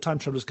first two are The Time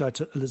Traveller's Guide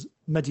to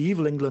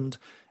Medieval England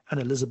and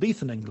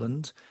Elizabethan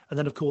England. And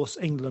then, of course,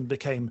 England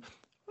became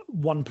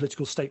one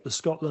political state with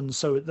Scotland,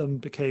 so it then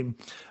became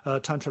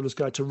Time Traveller's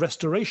Guide to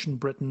Restoration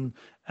Britain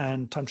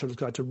and Time Traveller's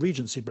Guide to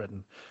Regency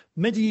Britain.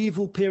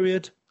 Medieval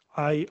period,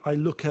 I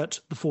look at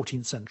the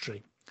 14th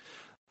century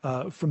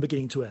from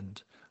beginning to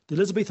end. The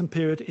Elizabethan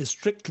period is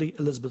strictly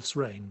Elizabeth's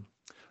reign.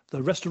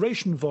 The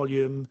Restoration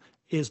volume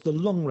is the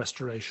long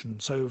restoration,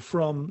 so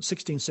from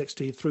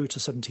 1660 through to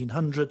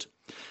 1700.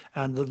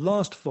 And the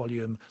last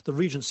volume, the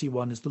Regency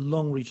one, is the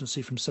long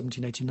Regency from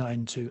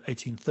 1789 to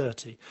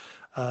 1830.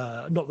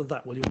 Not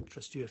that will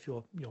interest you if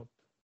you're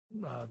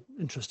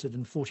interested in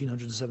 1400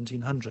 and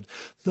 1700.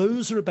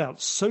 Those are about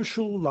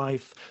social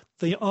life.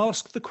 They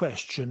ask the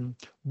question,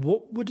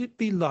 what would it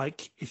be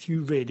like if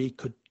you really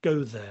could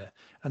go there?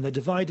 And they're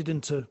divided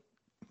into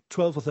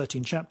 12 or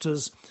 13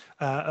 chapters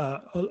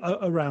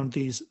around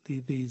these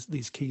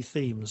key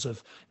themes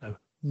of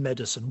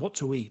medicine, what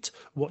to eat,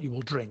 what you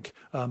will drink,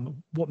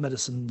 what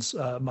medicines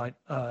might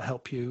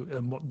help you,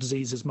 and what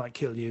diseases might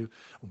kill you,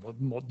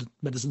 what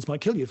medicines might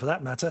kill you for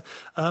that matter,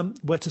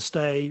 where to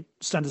stay,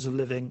 standards of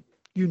living,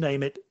 you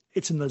name it.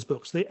 It's in those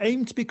books. They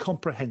aim to be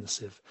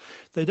comprehensive.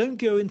 They don't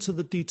go into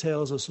the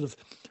details of sort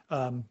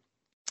of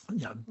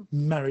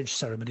marriage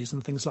ceremonies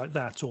and things like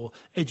that, or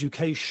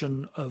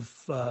education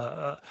of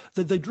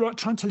they try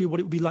and tell you what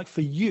it would be like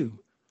for you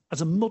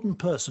as a modern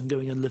person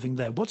going and living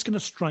there. What's going to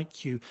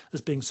strike you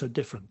as being so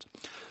different?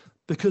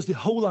 because the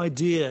whole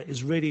idea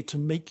is really to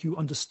make you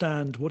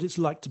understand what it's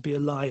like to be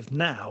alive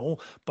now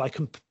by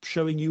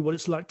showing you what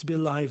it's like to be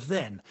alive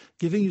then,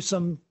 giving you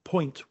some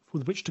point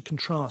with which to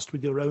contrast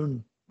with your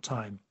own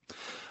time.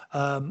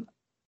 Those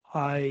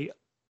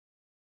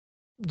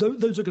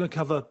are going to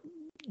cover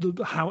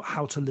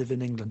how to live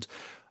in England.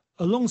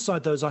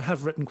 Alongside those, I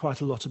have written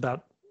quite a lot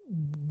about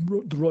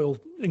the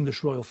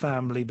English royal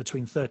family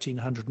between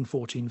 1300 and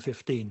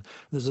 1415.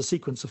 There's a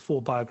sequence of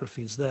 4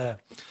 biographies there.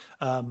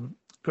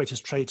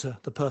 Greatest Traitor,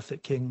 The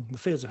Perfect King, The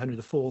Fears of Henry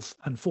IV,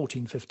 and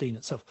 1415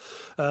 itself,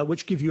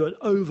 which give you an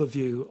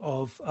overview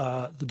of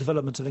the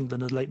development of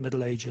England in the late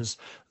Middle Ages.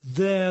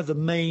 There, the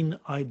main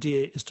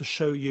idea is to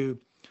show you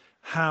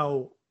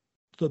how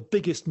the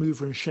biggest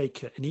mover and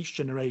shaker in each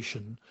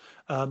generation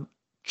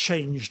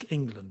changed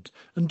England,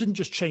 and didn't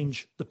just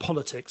change the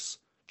politics,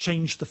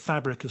 changed the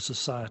fabric of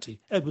society.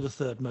 Edward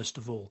III most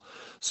of all.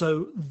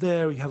 So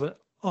there you have an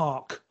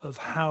arc of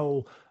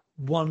how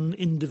one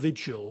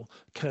individual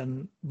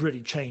can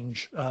really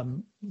change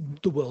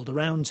the world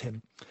around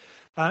him.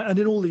 And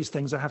in all these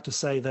things, I have to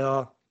say, they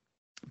are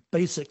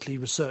basically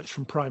research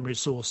from primary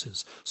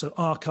sources. So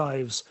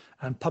archives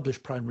and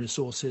published primary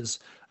sources.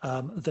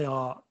 They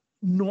are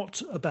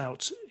not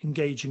about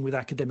engaging with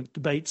academic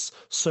debates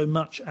so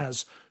much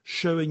as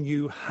showing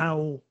you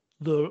how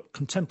the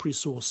contemporary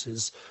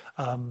sources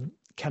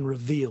can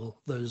reveal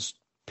those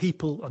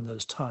people and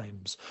those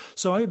times.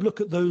 So I would look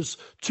at those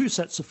 2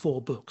 sets of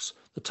 4 books,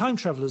 the Time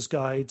Traveller's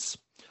Guides,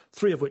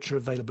 3 of which are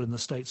available in the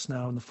States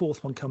now, and the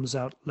 4th one comes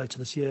out later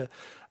this year,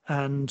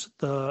 and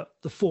the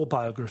 4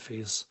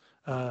 biographies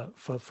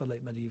for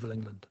late medieval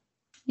England.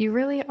 You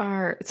really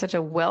are such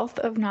a wealth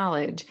of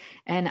knowledge,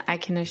 and I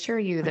can assure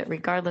you that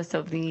regardless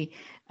of the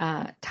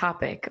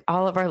topic,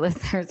 all of our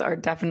listeners are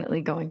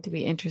definitely going to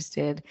be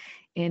interested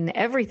in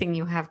everything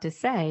you have to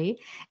say.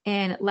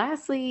 And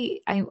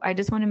lastly, I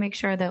just want to make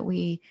sure that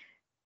we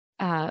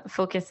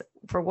focus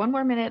for 1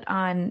 more minute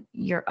on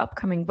your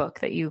upcoming book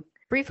that you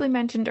briefly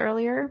mentioned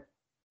earlier.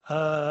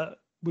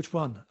 Which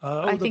one?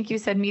 I think you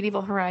said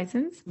Medieval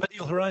Horizons.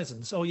 Medieval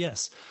Horizons. Oh,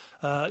 yes.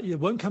 It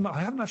won't come out.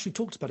 I haven't actually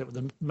talked about it with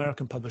an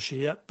American publisher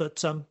yet,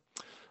 but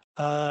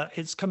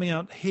it's coming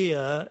out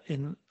here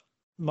in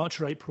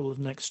March or April of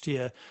next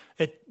year.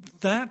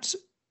 That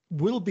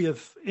will be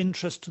of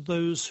interest to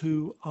those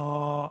who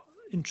are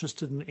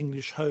interested in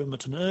English home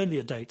at an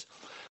earlier date,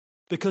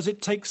 because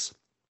it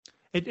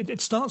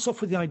starts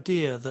off with the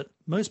idea that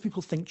most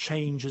people think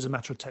change is a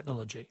matter of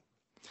technology.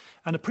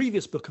 And a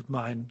previous book of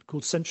mine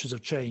called Centuries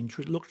of Change,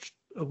 which looked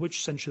at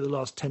which century the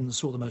last 10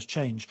 saw the most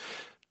change,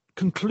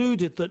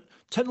 concluded that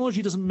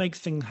technology doesn't make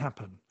things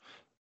happen.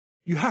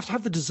 You have to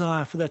have the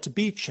desire for there to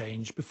be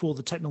change before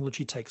the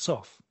technology takes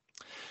off.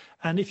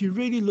 And if you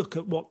really look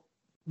at what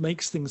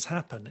makes things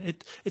happen,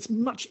 it's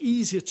much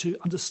easier to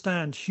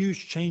understand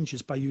huge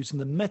changes by using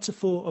the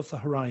metaphor of the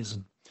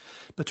horizon.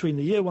 Between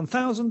the year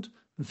 1000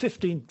 and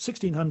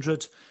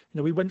 1600,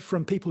 we went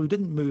from people who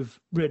didn't move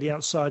really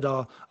outside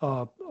our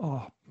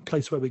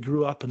place where we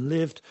grew up and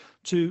lived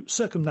to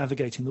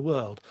circumnavigating the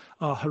world.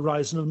 Our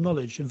horizon of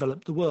knowledge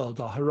enveloped the world.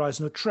 Our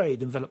horizon of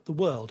trade enveloped the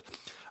world.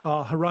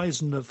 Our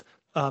horizon of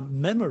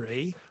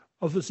memory,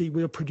 obviously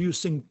we were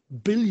producing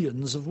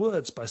billions of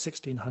words by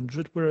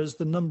 1600, whereas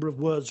the number of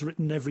words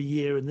written every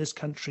year in this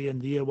country in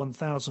the year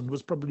 1000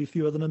 was probably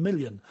fewer than 1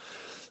 million.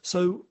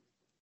 So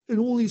in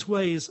all these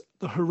ways,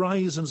 the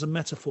horizon as a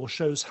metaphor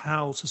shows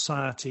how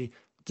society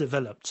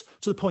developed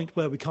to the point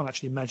where we can't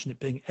actually imagine it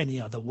being any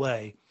other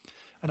way.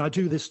 And I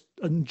do this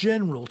in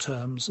general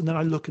terms, and then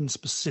I look in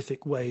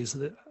specific ways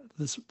that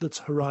this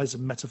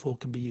horizon metaphor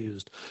can be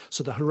used.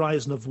 So the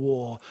horizon of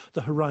war,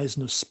 the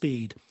horizon of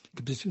speed.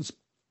 It's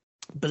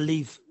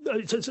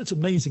an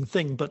amazing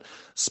thing, but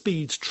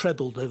speeds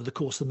trebled over the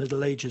course of the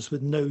Middle Ages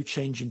with no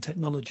change in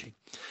technology.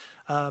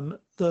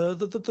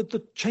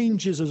 The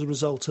changes as a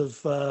result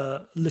of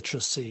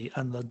literacy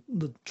and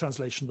the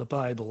translation of the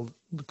Bible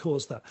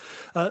caused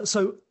that.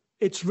 So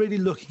it's really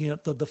looking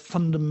at the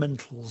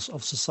fundamentals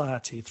of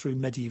society through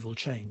medieval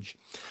change.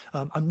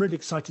 I'm really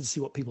excited to see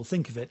what people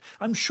think of it.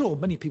 I'm sure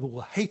many people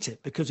will hate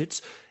it because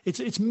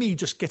it's me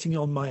just getting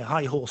on my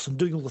high horse and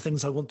doing all the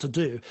things I want to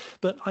do.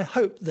 But I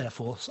hope,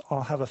 therefore,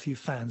 I'll have a few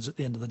fans at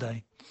the end of the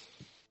day.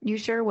 You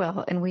sure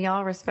will. And we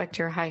all respect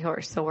your high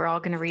horse. So we're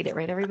all going to read it,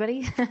 right,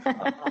 everybody?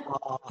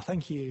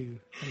 Thank you.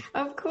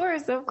 Of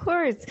course, of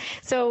course.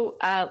 So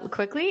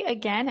quickly,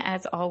 again,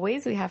 as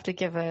always, we have to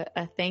give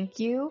a thank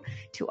you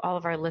to all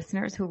of our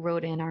listeners who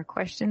wrote in our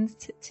questions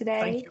today.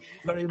 Thank you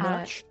very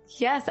much.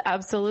 Yes,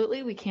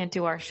 absolutely. We can't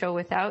do our show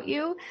without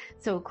you.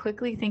 So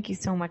quickly, thank you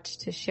so much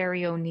to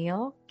Sherry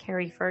O'Neill,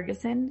 Carrie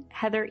Ferguson,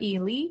 Heather E.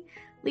 Lee,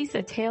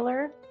 Lisa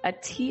Taylor,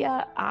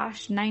 Atia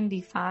Osh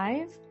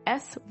 95,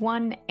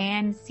 S1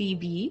 and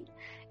CB,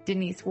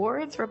 Denise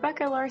Wards,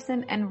 Rebecca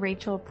Larson, and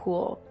Rachel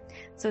Poole.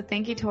 So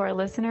thank you to our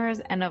listeners.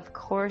 And of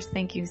course,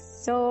 thank you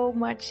so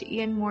much,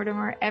 Ian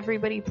Mortimer.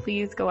 Everybody,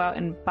 please go out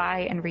and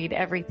buy and read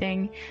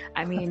everything.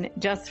 I mean,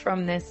 just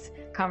from this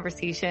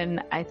conversation,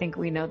 I think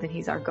we know that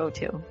he's our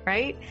go-to,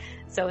 right?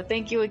 So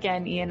thank you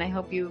again, Ian. I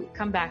hope you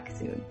come back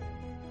soon.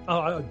 Oh,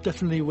 I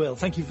definitely will.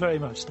 Thank you very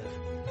much, Steph.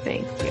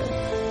 Thank you.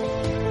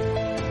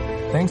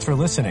 Thanks for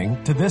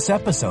listening to this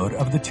episode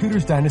of the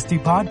Tudors Dynasty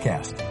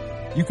Podcast.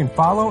 You can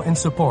follow and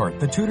support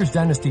the Tudors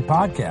Dynasty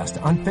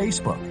Podcast on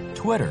Facebook,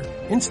 Twitter,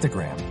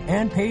 Instagram,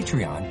 and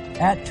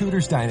Patreon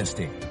 @Tudors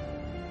Dynasty.